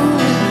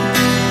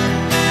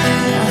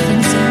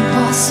 Nothing's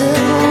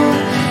impossible,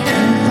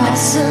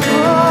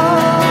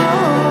 impossible.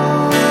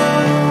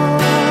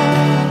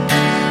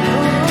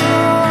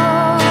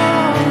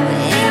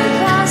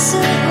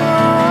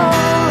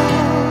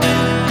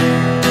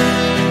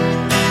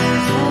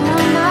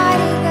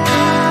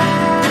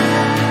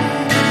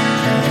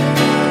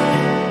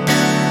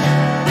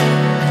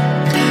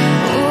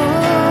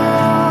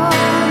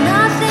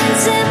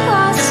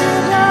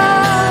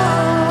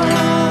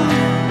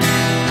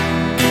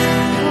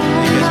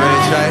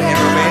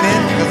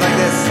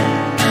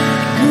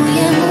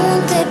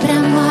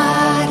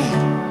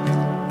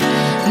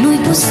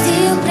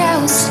 pustiu prea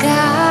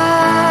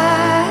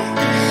uscat,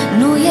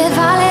 nu e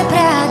vale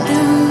prea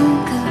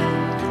adâncă,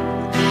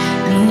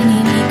 nu-i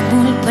nimic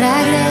mult prea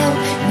greu,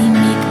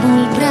 nimic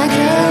mult prea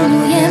greu,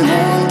 nu e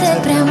munte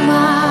prea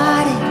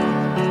mare,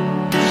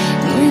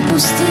 nu-i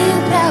pustiu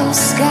prea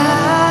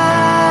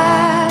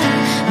uscat,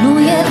 nu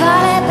e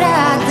vale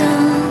prea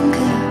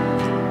adâncă,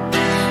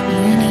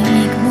 nu-i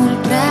nimic mult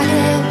prea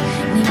greu,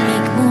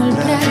 nimic mult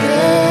prea greu.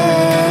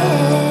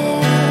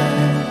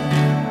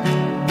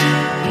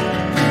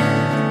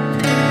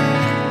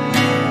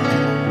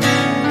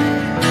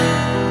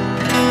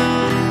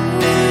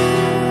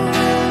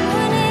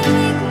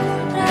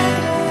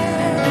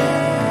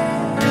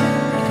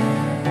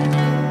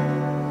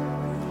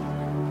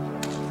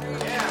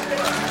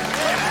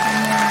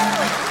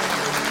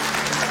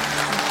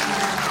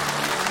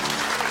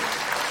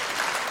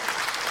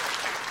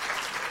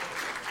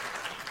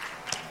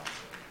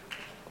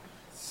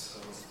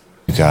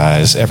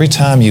 Guys, every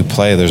time you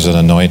play, there's an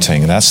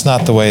anointing. That's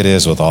not the way it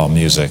is with all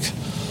music.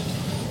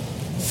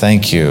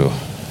 Thank you.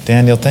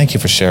 Daniel, thank you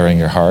for sharing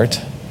your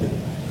heart.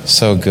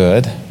 So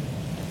good.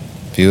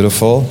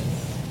 Beautiful.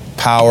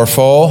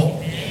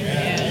 Powerful.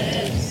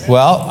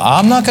 Well,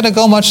 I'm not going to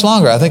go much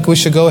longer. I think we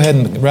should go ahead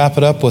and wrap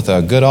it up with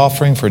a good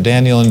offering for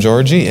Daniel and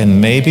Georgi,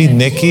 and maybe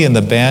Nikki and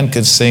the band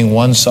could sing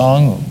one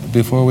song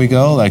before we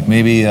go, like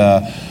maybe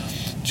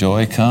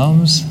Joy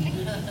Comes.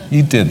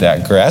 You did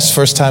that, Grass.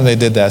 First time they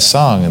did that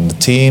song, and the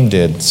team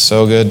did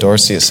so good.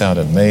 Dorsey, it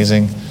sounded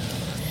amazing.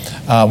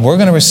 We're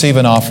going to receive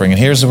an offering, and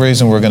here's the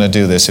reason we're going to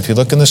do this. If you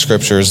look in the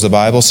scriptures, the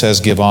Bible says,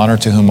 give honor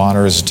to whom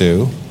honor is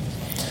due.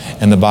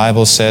 And the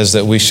Bible says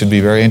that we should be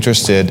very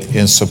interested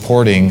in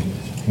supporting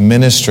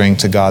ministering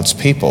to God's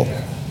people.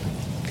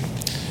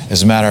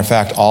 As a matter of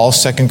fact, all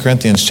 2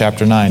 Corinthians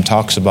chapter 9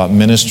 talks about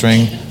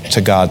ministering to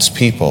God's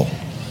people.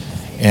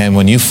 And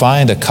when you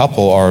find a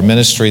couple or a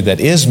ministry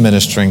that is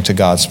ministering to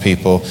God's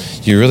people,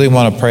 you really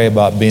want to pray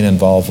about being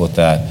involved with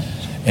that.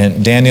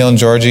 And Daniel and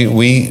Georgi,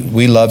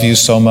 we love you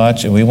so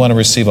much, and we want to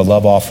receive a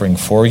love offering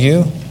for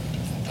you.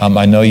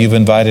 I know you've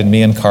invited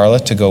me and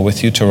Carla to go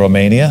with you to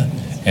Romania,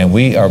 and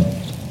we are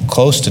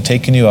close to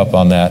taking you up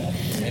on that.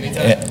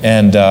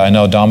 And I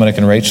know Dominic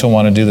and Rachel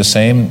want to do the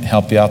same,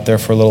 help you out there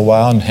for a little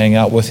while and hang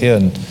out with you.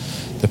 And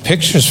the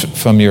pictures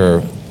from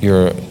your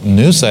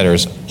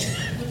newsletters,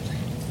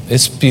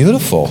 it's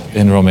beautiful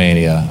in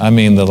Romania. I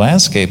mean, the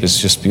landscape is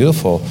just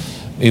beautiful.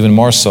 Even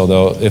more so,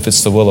 though, if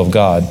it's the will of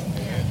God,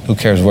 who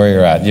cares where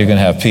you're at? You're going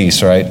to have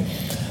peace, right?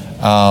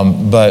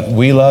 But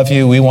we love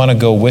you. We want to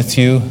go with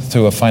you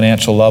through a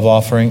financial love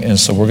offering. And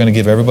so we're going to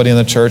give everybody in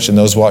the church and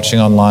those watching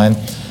online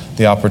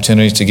the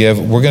opportunity to give.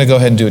 We're going to go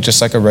ahead and do it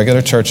just like a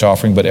regular church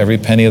offering, but every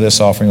penny of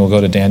this offering will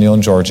go to Daniel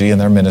and Georgi and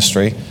their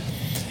ministry.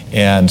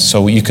 And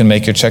so you can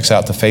make your checks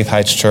out to Faith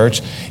Heights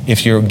Church.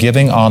 If you're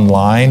giving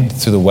online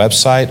through the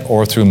website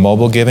or through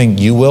mobile giving,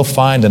 you will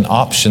find an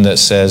option that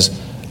says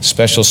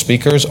special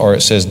speakers, or it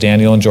says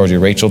Daniel and Georgi.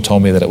 Rachel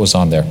told me that it was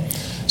on there.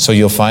 So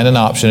you'll find an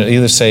option. It'll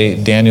either say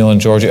Daniel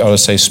and Georgi or it'll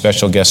say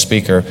special guest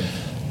speaker.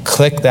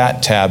 Click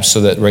that tab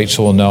so that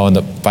Rachel will know and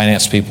the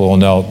finance people will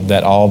know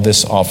that all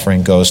this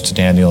offering goes to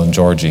Daniel and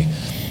Georgi.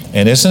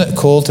 And isn't it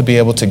cool to be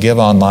able to give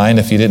online?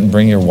 If you didn't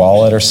bring your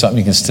wallet or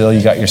something,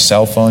 you got your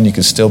cell phone, you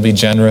can still be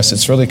generous.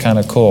 It's really kind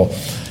of cool.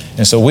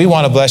 And so we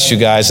want to bless you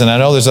guys. And I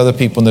know there's other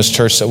people in this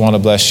church that want to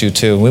bless you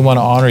too. We want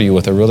to honor you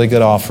with a really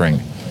good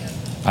offering.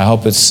 I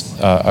hope it's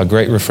a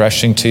great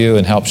refreshing to you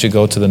and helps you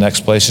go to the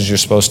next places you're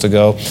supposed to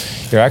go.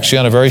 You're actually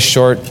on a very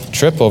short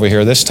trip over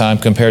here this time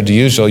compared to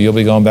usual. You'll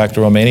be going back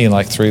to Romania in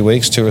like 3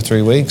 weeks, 2 or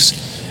 3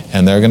 weeks.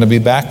 And they're going to be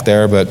back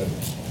there, but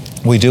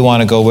we do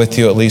want to go with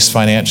you, at least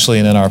financially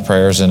and in our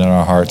prayers and in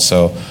our hearts.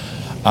 So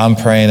I'm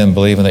praying and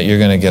believing that you're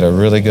going to get a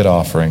really good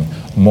offering,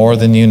 more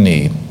than you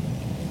need.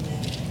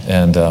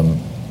 And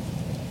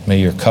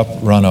may your cup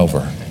run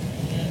over.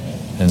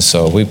 And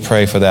so we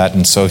pray for that.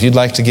 And so if you'd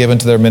like to give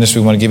into their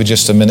ministry, we want to give you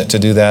just a minute to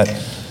do that.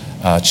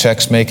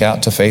 Checks make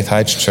out to Faith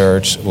Heights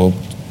Church. We'll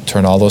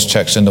turn all those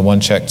checks into one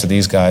check to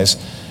these guys.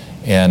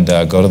 And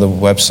go to the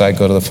website,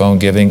 go to the phone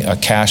giving.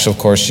 Cash, of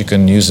course, you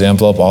can use the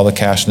envelope. All the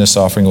cash in this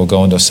offering will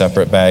go into a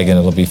separate bag, and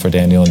it'll be for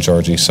Daniel and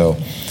Georgi. So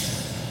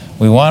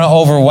we want to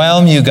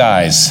overwhelm you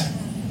guys.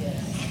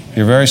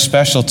 You're very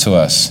special to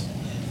us.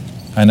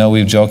 I know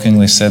we've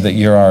jokingly said that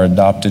you're our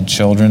adopted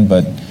children,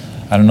 but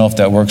I don't know if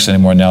that works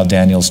anymore now.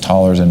 Daniel's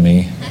taller than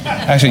me.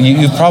 Actually,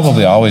 you've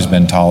probably always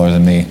been taller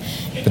than me,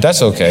 but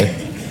that's okay.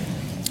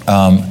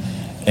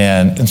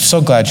 And I'm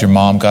so glad your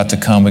mom got to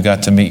come. We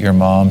got to meet your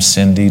mom,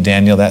 Cindy.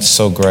 Daniel, that's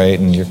so great.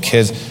 And your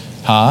kids,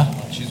 huh?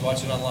 She's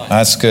watching online.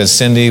 That's good.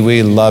 Cindy,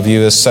 we love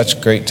you. It's such a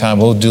great time.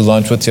 We'll do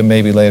lunch with you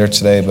maybe later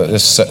today, but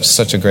it's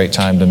such a great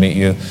time to meet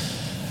you.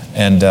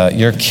 And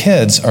your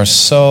kids are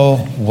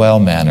so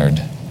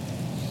well-mannered.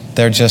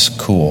 They're just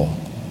cool.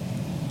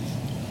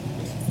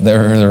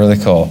 They're really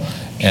cool.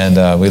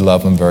 And we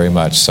love them very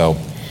much. So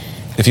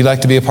if you'd like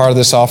to be a part of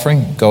this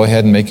offering, go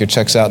ahead and make your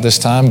checks out this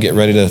time. Get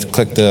ready to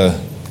click the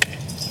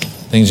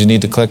things you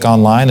need to click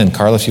online. And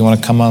Carla, if you want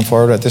to come on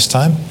forward at this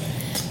time,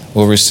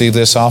 we'll receive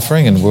this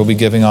offering and we'll be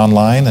giving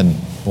online, and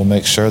we'll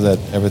make sure that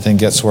everything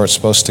gets where it's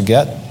supposed to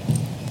get.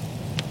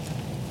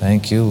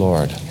 Thank you,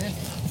 Lord.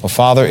 Well,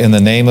 Father, in the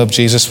name of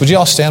Jesus, would you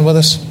all stand with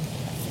us?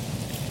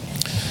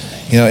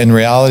 You know, in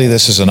reality,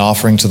 this is an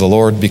offering to the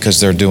Lord because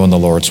they're doing the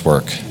Lord's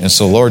work. And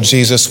so, Lord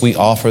Jesus, we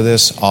offer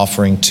this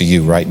offering to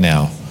you right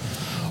now.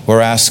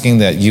 We're asking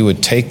that you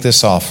would take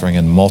this offering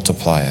and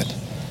multiply it.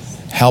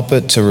 Help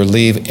it to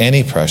relieve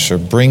any pressure,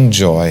 bring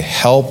joy,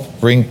 help,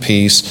 bring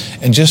peace,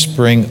 and just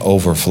bring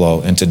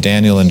overflow into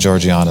Daniel and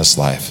Georgiana's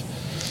life.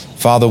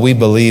 Father, we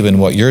believe in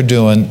what you're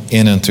doing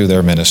in and through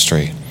their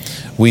ministry.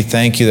 We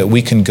thank you that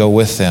we can go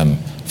with them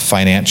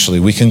financially.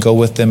 We can go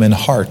with them in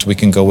heart. We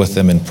can go with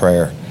them in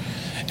prayer.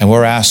 And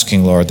we're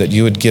asking, Lord, that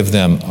you would give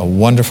them a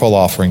wonderful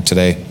offering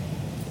today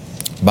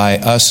by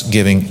us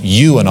giving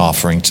you an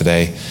offering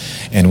today.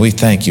 And we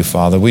thank you,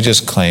 Father. We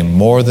just claim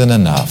more than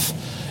enough.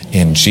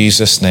 In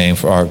Jesus' name,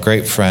 for our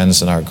great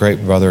friends and our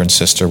great brother and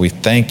sister, we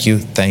thank you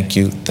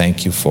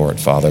for it,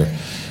 Father.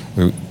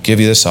 We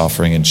give you this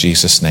offering in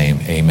Jesus' name.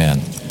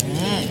 Amen.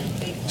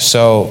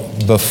 So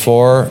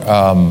before,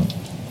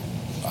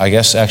 I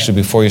guess actually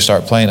before you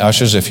start playing,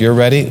 ushers, if you're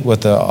ready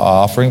with the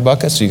offering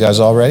buckets, you guys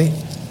all ready?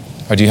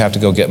 Or do you have to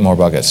go get more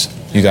buckets?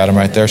 You got them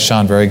right there,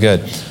 Sean, very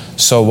good.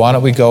 So why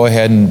don't we go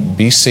ahead and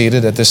be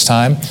seated at this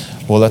time.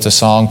 We'll let the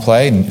song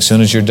play, and as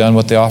soon as you're done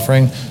with the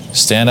offering,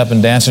 stand up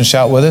and dance and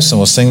shout with us, and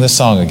we'll sing this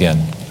song again.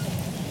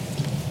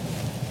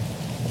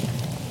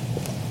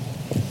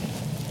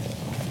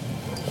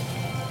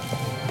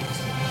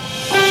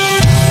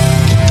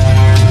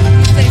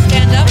 Say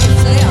stand up and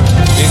say up.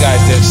 You guys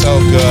did so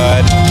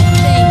good.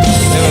 Thank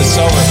you. It was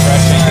so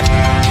refreshing.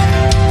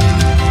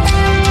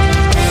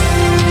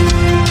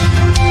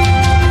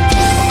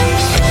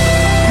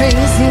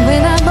 Praise you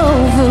when I'm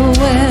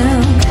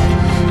overwhelmed.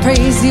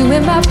 Praise you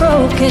in my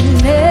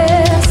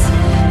brokenness.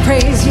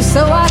 Praise you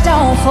so I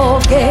don't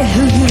forget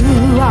who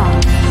you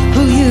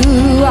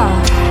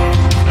are.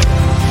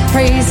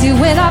 Praise you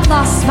when I've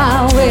lost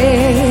my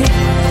way.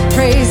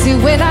 Praise you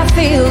when I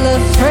feel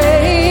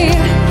afraid.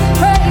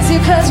 Praise you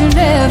 'cause you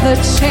never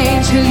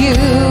change who you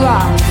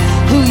are.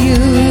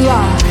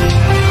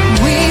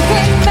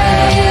 Weeping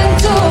may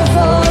endure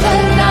for the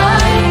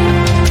night,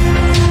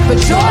 but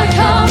joy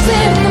comes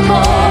in the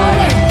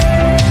morning.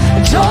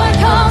 Joy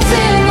comes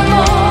in the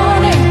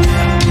morning.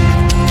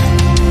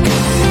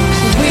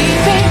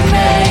 Weeping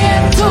may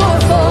endure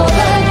for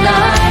the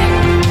night,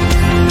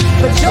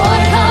 but joy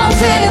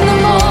comes in the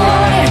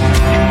morning.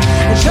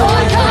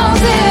 Joy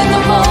comes in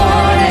the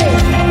morning.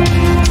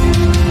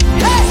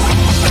 Hey!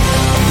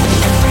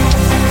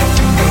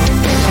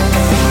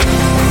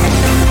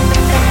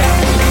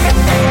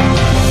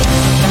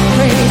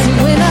 Praise you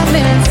when I'm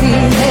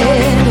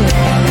empty-handed.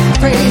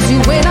 Praise you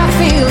when I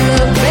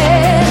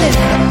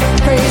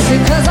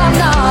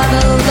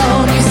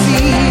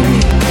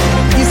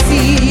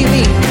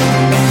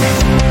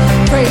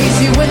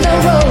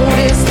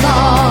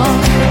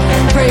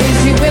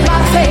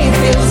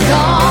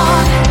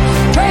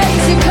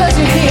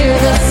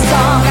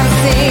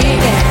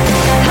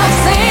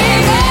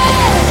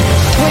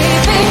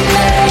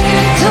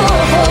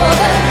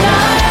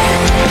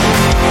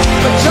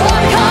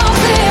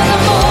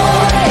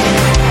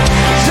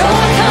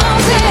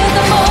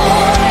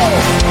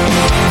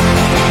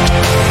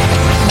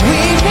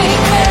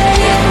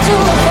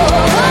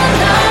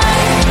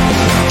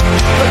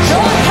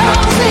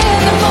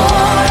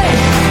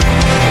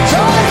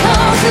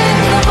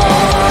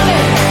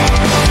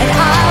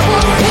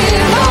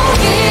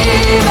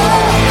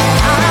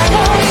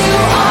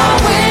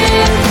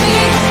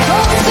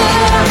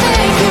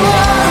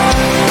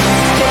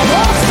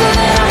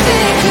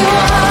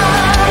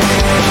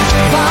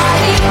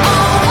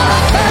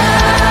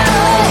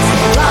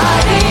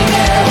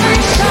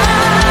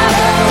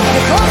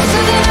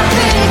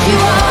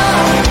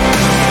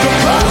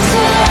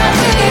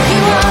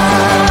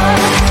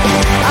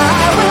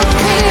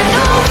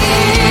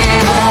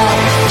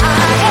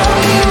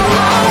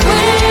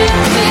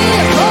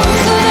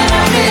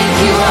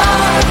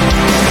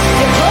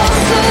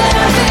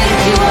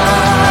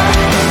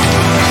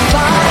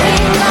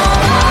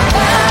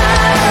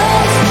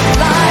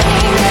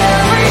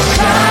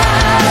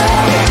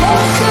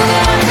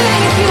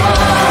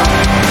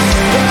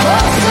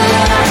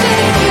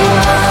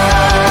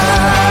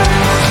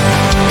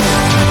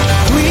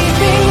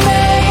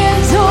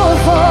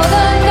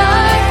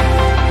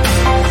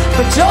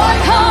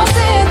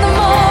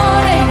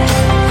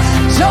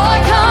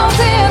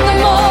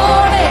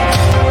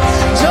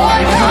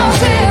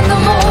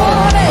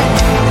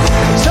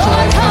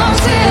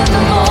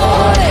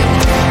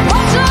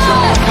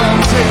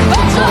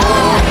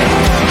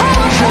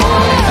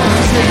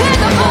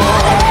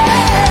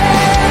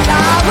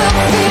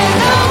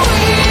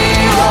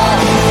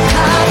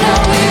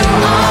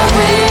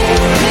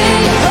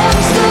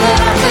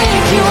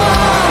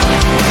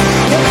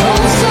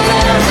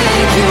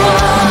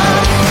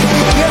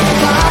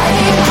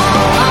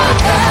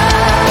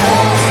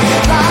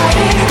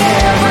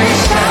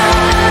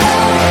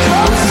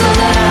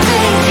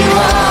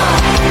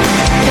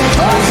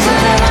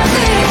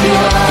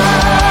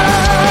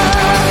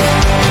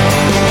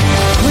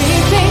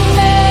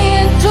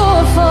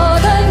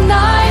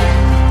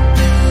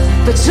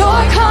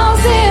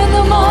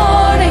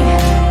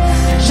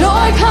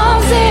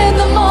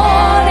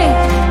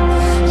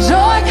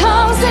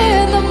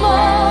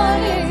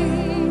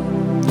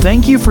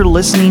Thank you for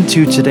listening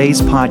to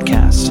today's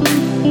podcast.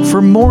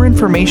 For more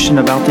information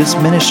about this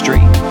ministry,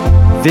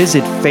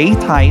 visit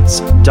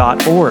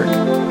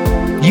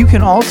faithheights.org. You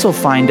can also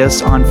find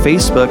us on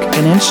Facebook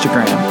and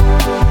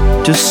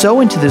Instagram. To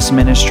sow into this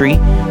ministry,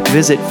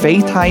 visit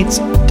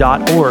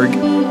faithheights.org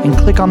and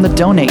click on the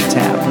Donate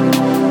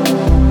tab.